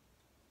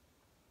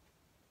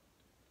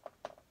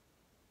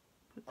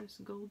put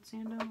this gold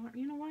sand dollar.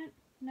 You know what?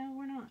 No,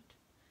 we're not.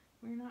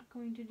 We're not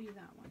going to do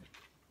that one.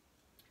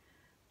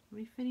 Let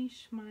me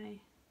finish my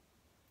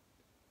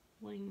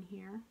bling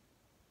here.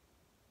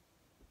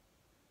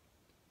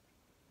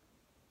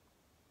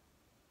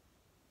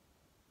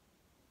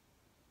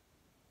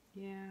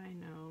 Yeah, I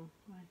know.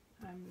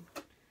 I'm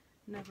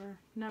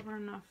never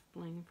enough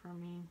bling for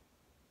me.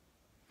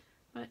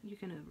 But you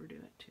can overdo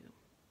it too.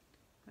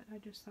 But I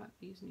just thought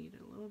these needed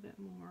a little bit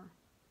more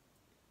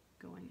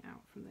going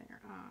out from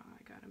there. Ah,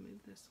 I gotta move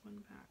this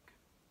one back.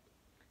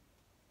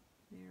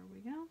 There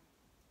we go.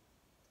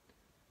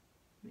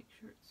 Make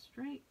sure it's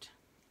straight.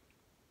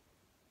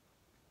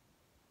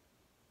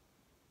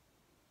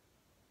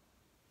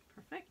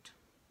 Perfect.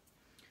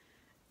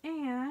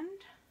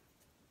 And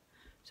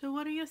so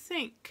what do you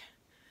think?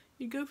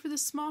 You go for the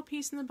small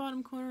piece in the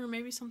bottom corner, or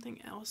maybe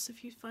something else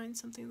if you find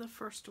something, the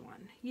first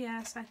one.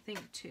 Yes, I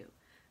think too.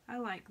 I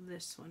like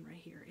this one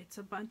right here. It's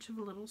a bunch of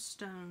little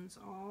stones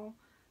all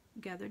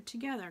gathered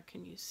together.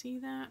 Can you see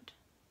that?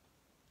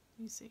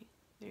 You see.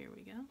 There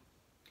we go.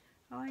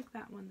 I like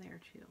that one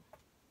there too.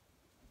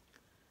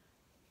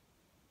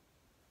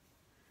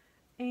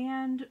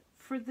 And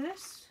for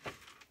this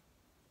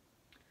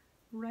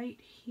right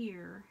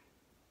here,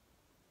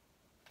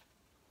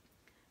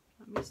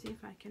 let me see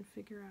if I can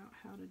figure out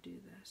how to do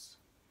this.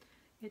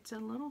 It's a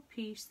little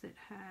piece that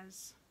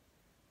has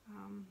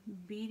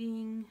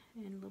beading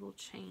and little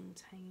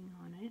chains hanging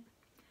on it.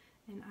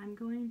 And I'm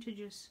going to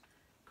just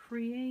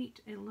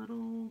create a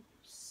little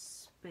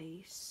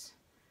space.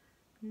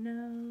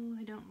 No,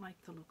 I don't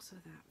like the looks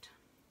of that.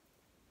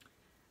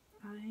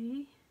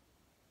 I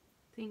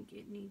think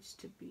it needs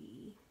to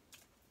be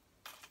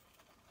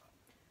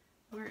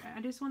where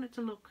I just want it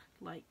to look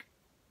like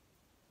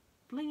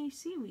blingy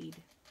seaweed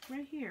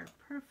right here.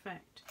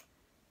 Perfect.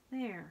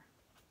 There.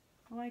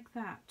 I like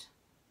that.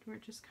 Where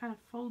it just kind of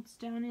folds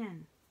down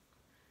in.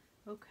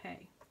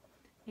 Okay.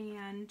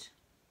 And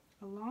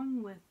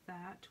along with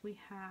that we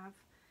have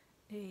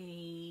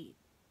a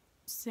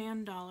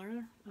sand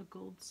dollar, a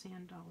gold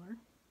sand dollar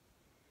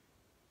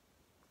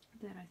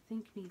that I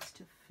think needs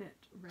to fit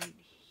right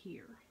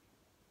here.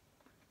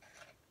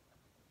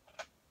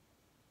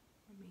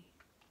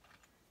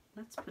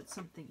 Let's put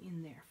something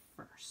in there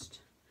first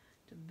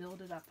to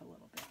build it up a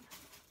little bit.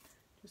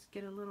 Just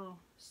get a little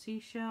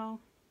seashell,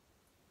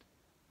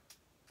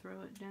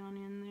 throw it down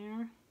in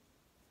there.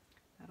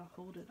 That'll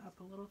hold it up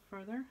a little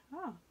further.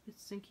 Oh,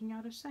 it's sinking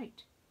out of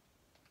sight.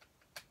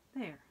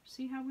 There,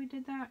 see how we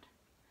did that?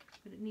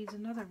 But it needs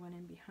another one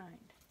in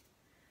behind.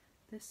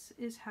 This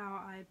is how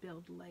I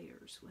build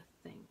layers with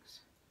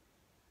things.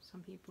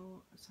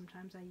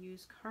 Sometimes I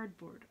use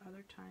cardboard,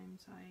 other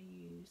times I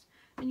use,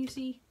 and you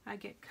see, I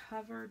get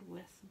covered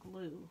with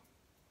glue.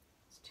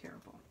 It's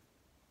terrible.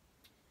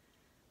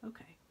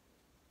 Okay.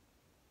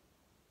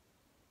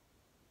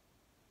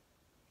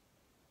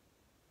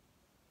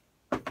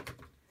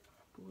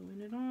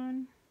 Gluing it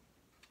on,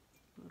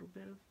 a little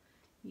bit of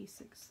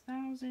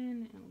E6000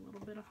 and a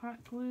little bit of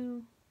hot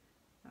glue.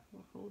 That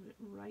will hold it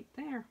right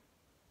there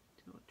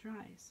till it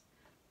dries.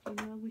 You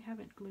know, we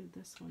haven't glued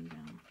this one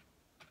down.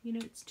 You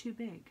know, it's too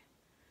big.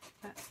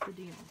 That's the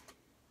deal.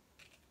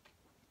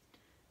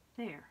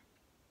 There.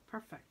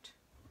 Perfect.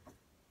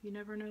 You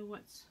never know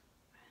what's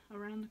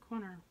around the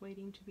corner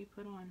waiting to be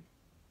put on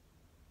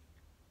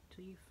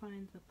till you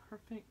find the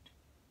perfect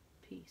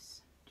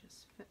piece.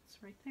 Just fits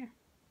right there.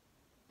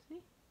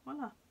 See?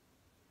 Voila.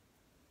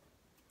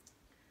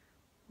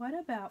 What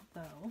about,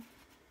 though,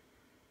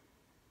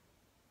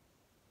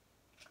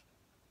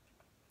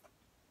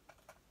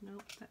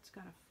 nope, that's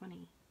got a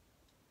funny,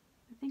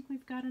 I think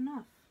we've got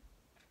enough.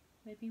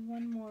 Maybe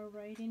one more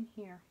right in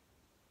here.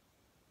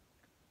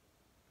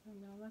 Oh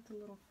no, that's a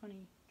little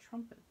funny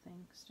trumpet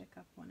thing stick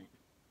up on it.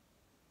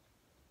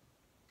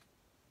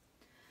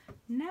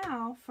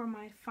 Now for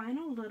my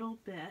final little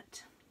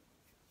bit,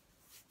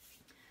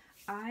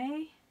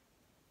 I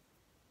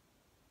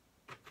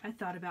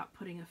thought about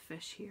putting a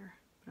fish here,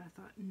 but I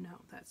thought,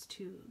 no, that's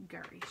too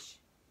garish,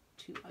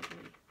 too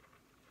ugly.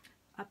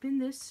 Up in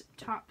this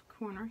top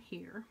corner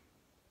here,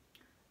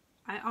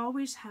 I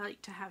always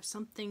like to have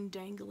something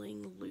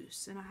dangling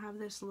loose, and I have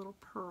this little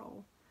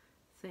pearl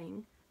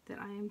thing that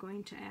I am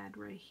going to add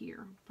right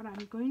here, but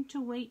I'm going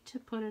to wait to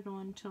put it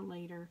on till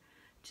later,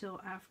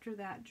 till after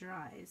that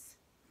dries.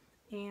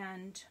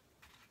 And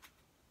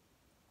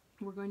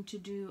we're going to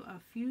do a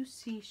few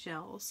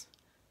seashells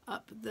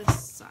up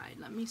this side.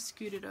 Let me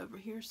scoot it over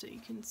here so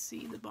you can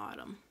see the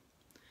bottom.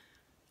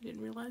 I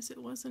didn't realize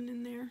it wasn't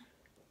in there.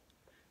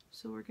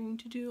 So we're going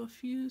to do a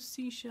few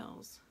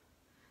seashells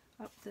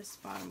up this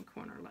bottom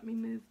corner. Let me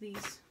move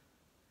these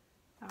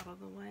out of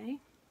the way.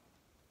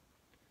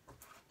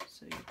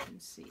 so you can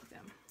see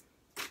them.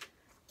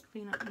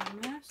 Clean up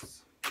my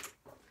mess.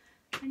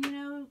 And you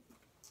know,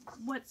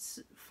 what's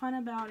fun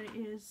about it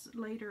is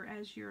later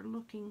as you're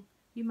looking,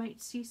 you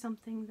might see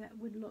something that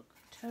would look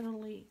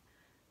totally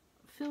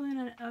fill in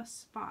a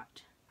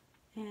spot.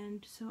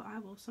 And so I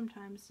will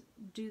sometimes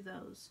do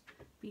those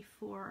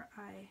before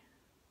I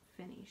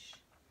finish.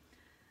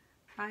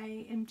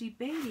 I am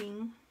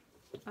debating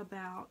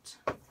about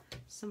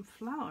some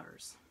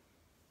flowers.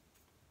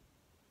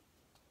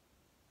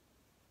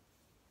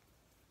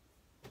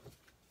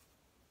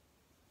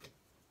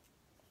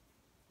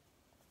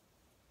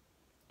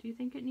 Do you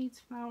think it needs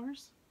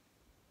flowers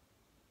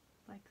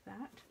like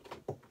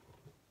that?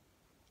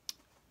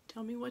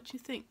 Tell me what you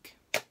think.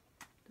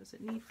 Does it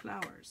need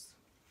flowers?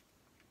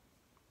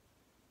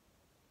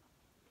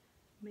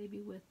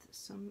 Maybe with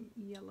some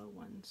yellow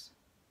ones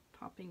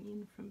popping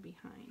in from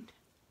behind.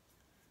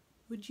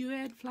 Would you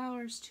add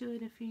flowers to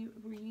it if you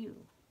were you?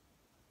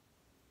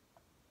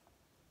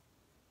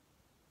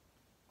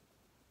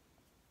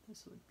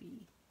 This would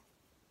be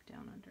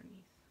down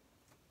underneath.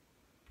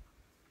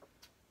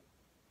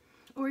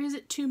 Or is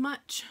it too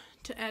much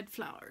to add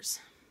flowers?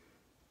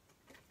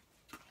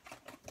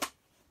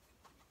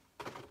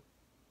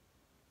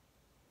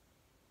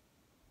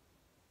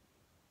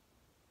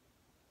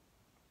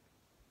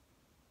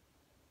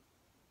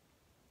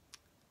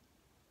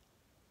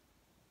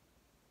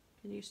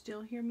 Can you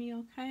still hear me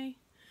okay?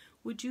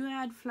 Would you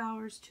add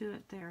flowers to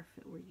it there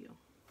if it were you?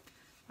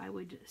 I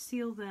would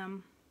seal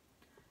them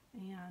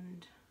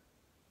and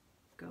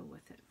go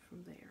with it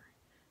from there.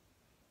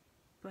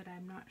 But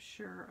I'm not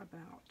sure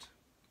about.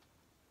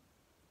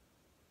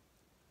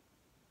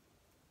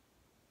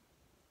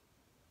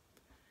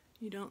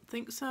 You don't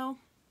think so?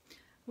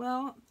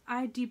 Well,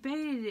 I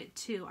debated it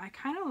too. I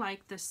kind of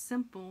like the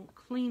simple,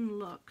 clean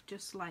look,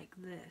 just like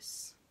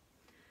this.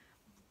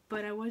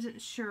 But I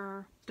wasn't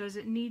sure, does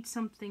it need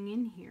something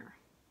in here?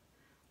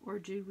 Or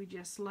do we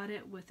just let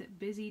it with it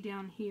busy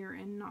down here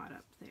and not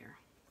up there?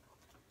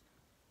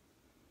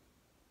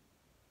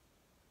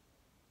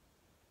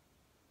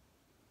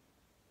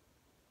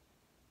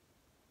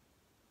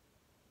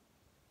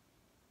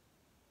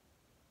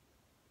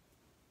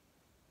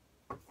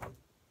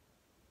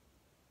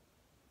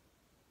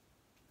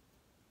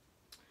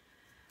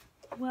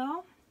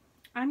 Well,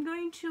 I'm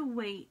going to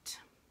wait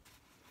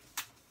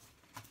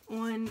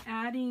on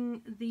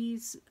adding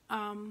these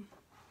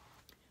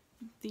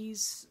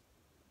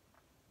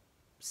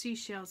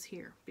seashells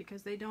here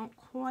because they don't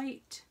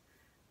quite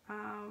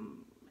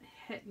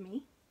hit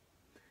me.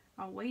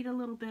 I'll wait a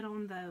little bit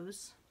on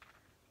those.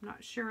 I'm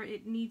not sure,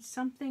 it needs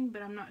something,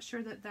 but I'm not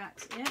sure that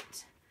that's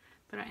it.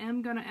 But I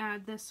am going to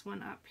add this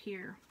one up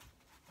here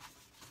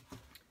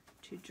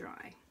to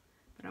dry.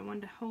 But I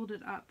wanted to hold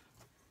it up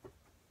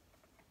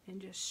and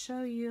just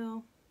show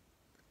you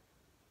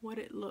what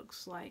it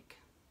looks like.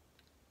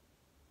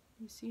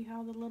 You see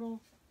how the little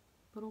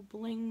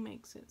bling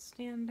makes it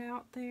stand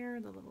out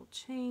there, the little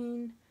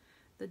chain,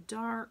 the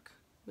dark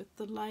with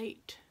the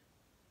light.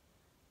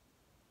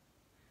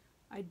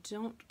 I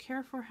don't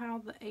care for how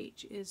the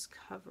H is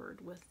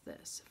covered with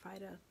this. I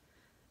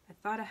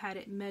thought I had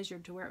it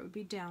measured to where it would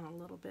be down a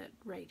little bit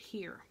right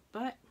here,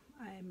 but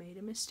I made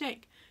a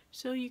mistake.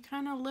 So you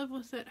kind of live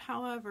with it.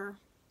 However,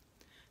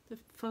 the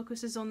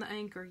focus is on the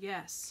anchor.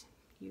 Yes,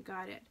 you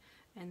got it.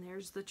 And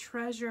there's the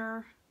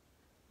treasure.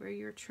 Where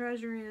your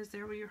treasure is,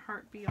 there will your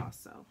heart be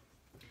also.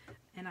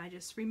 And I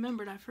just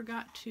remembered I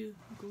forgot to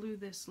glue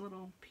this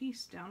little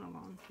piece down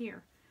along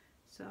here.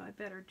 So I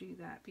better do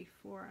that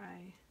before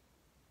I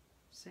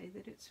say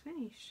that it's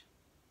finished.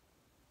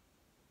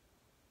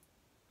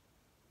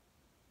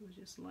 It was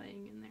just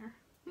laying in there.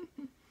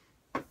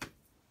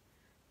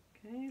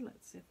 Okay,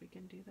 let's see if we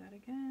can do that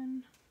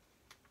again.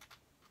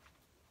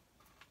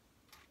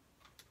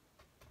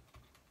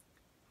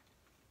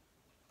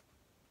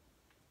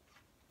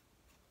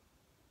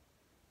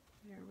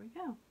 There we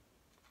go.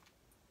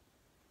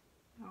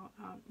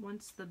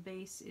 Once the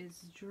base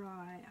is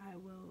dry, I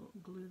will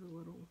glue the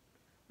little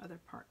other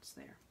parts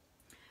there.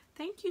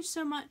 Thank you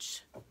so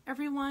much,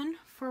 everyone,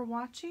 for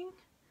watching.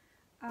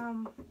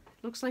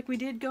 Looks like we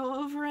did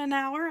go over an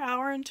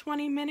hour and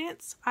 20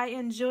 minutes. I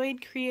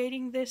enjoyed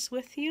creating this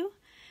with you.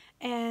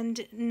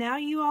 And now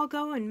you all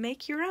go and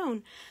make your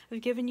own.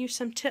 I've given you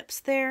some tips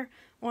there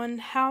on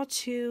how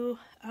to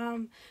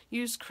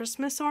use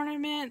Christmas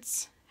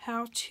ornaments,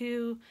 how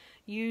to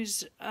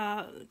use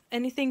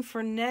anything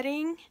for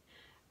netting,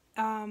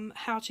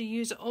 how to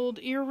use old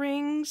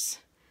earrings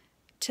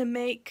to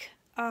make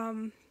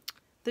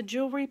the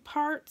jewelry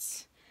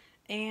parts,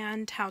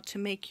 and how to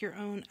make your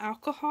own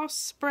alcohol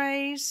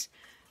sprays.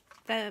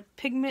 The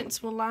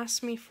pigments will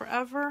last me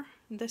forever.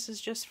 This is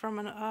just from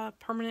a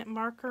permanent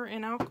marker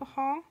in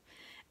alcohol.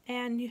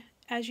 And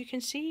as you can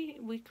see,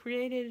 we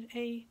created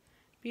a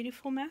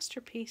beautiful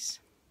masterpiece.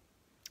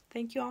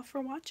 Thank you all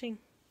for watching.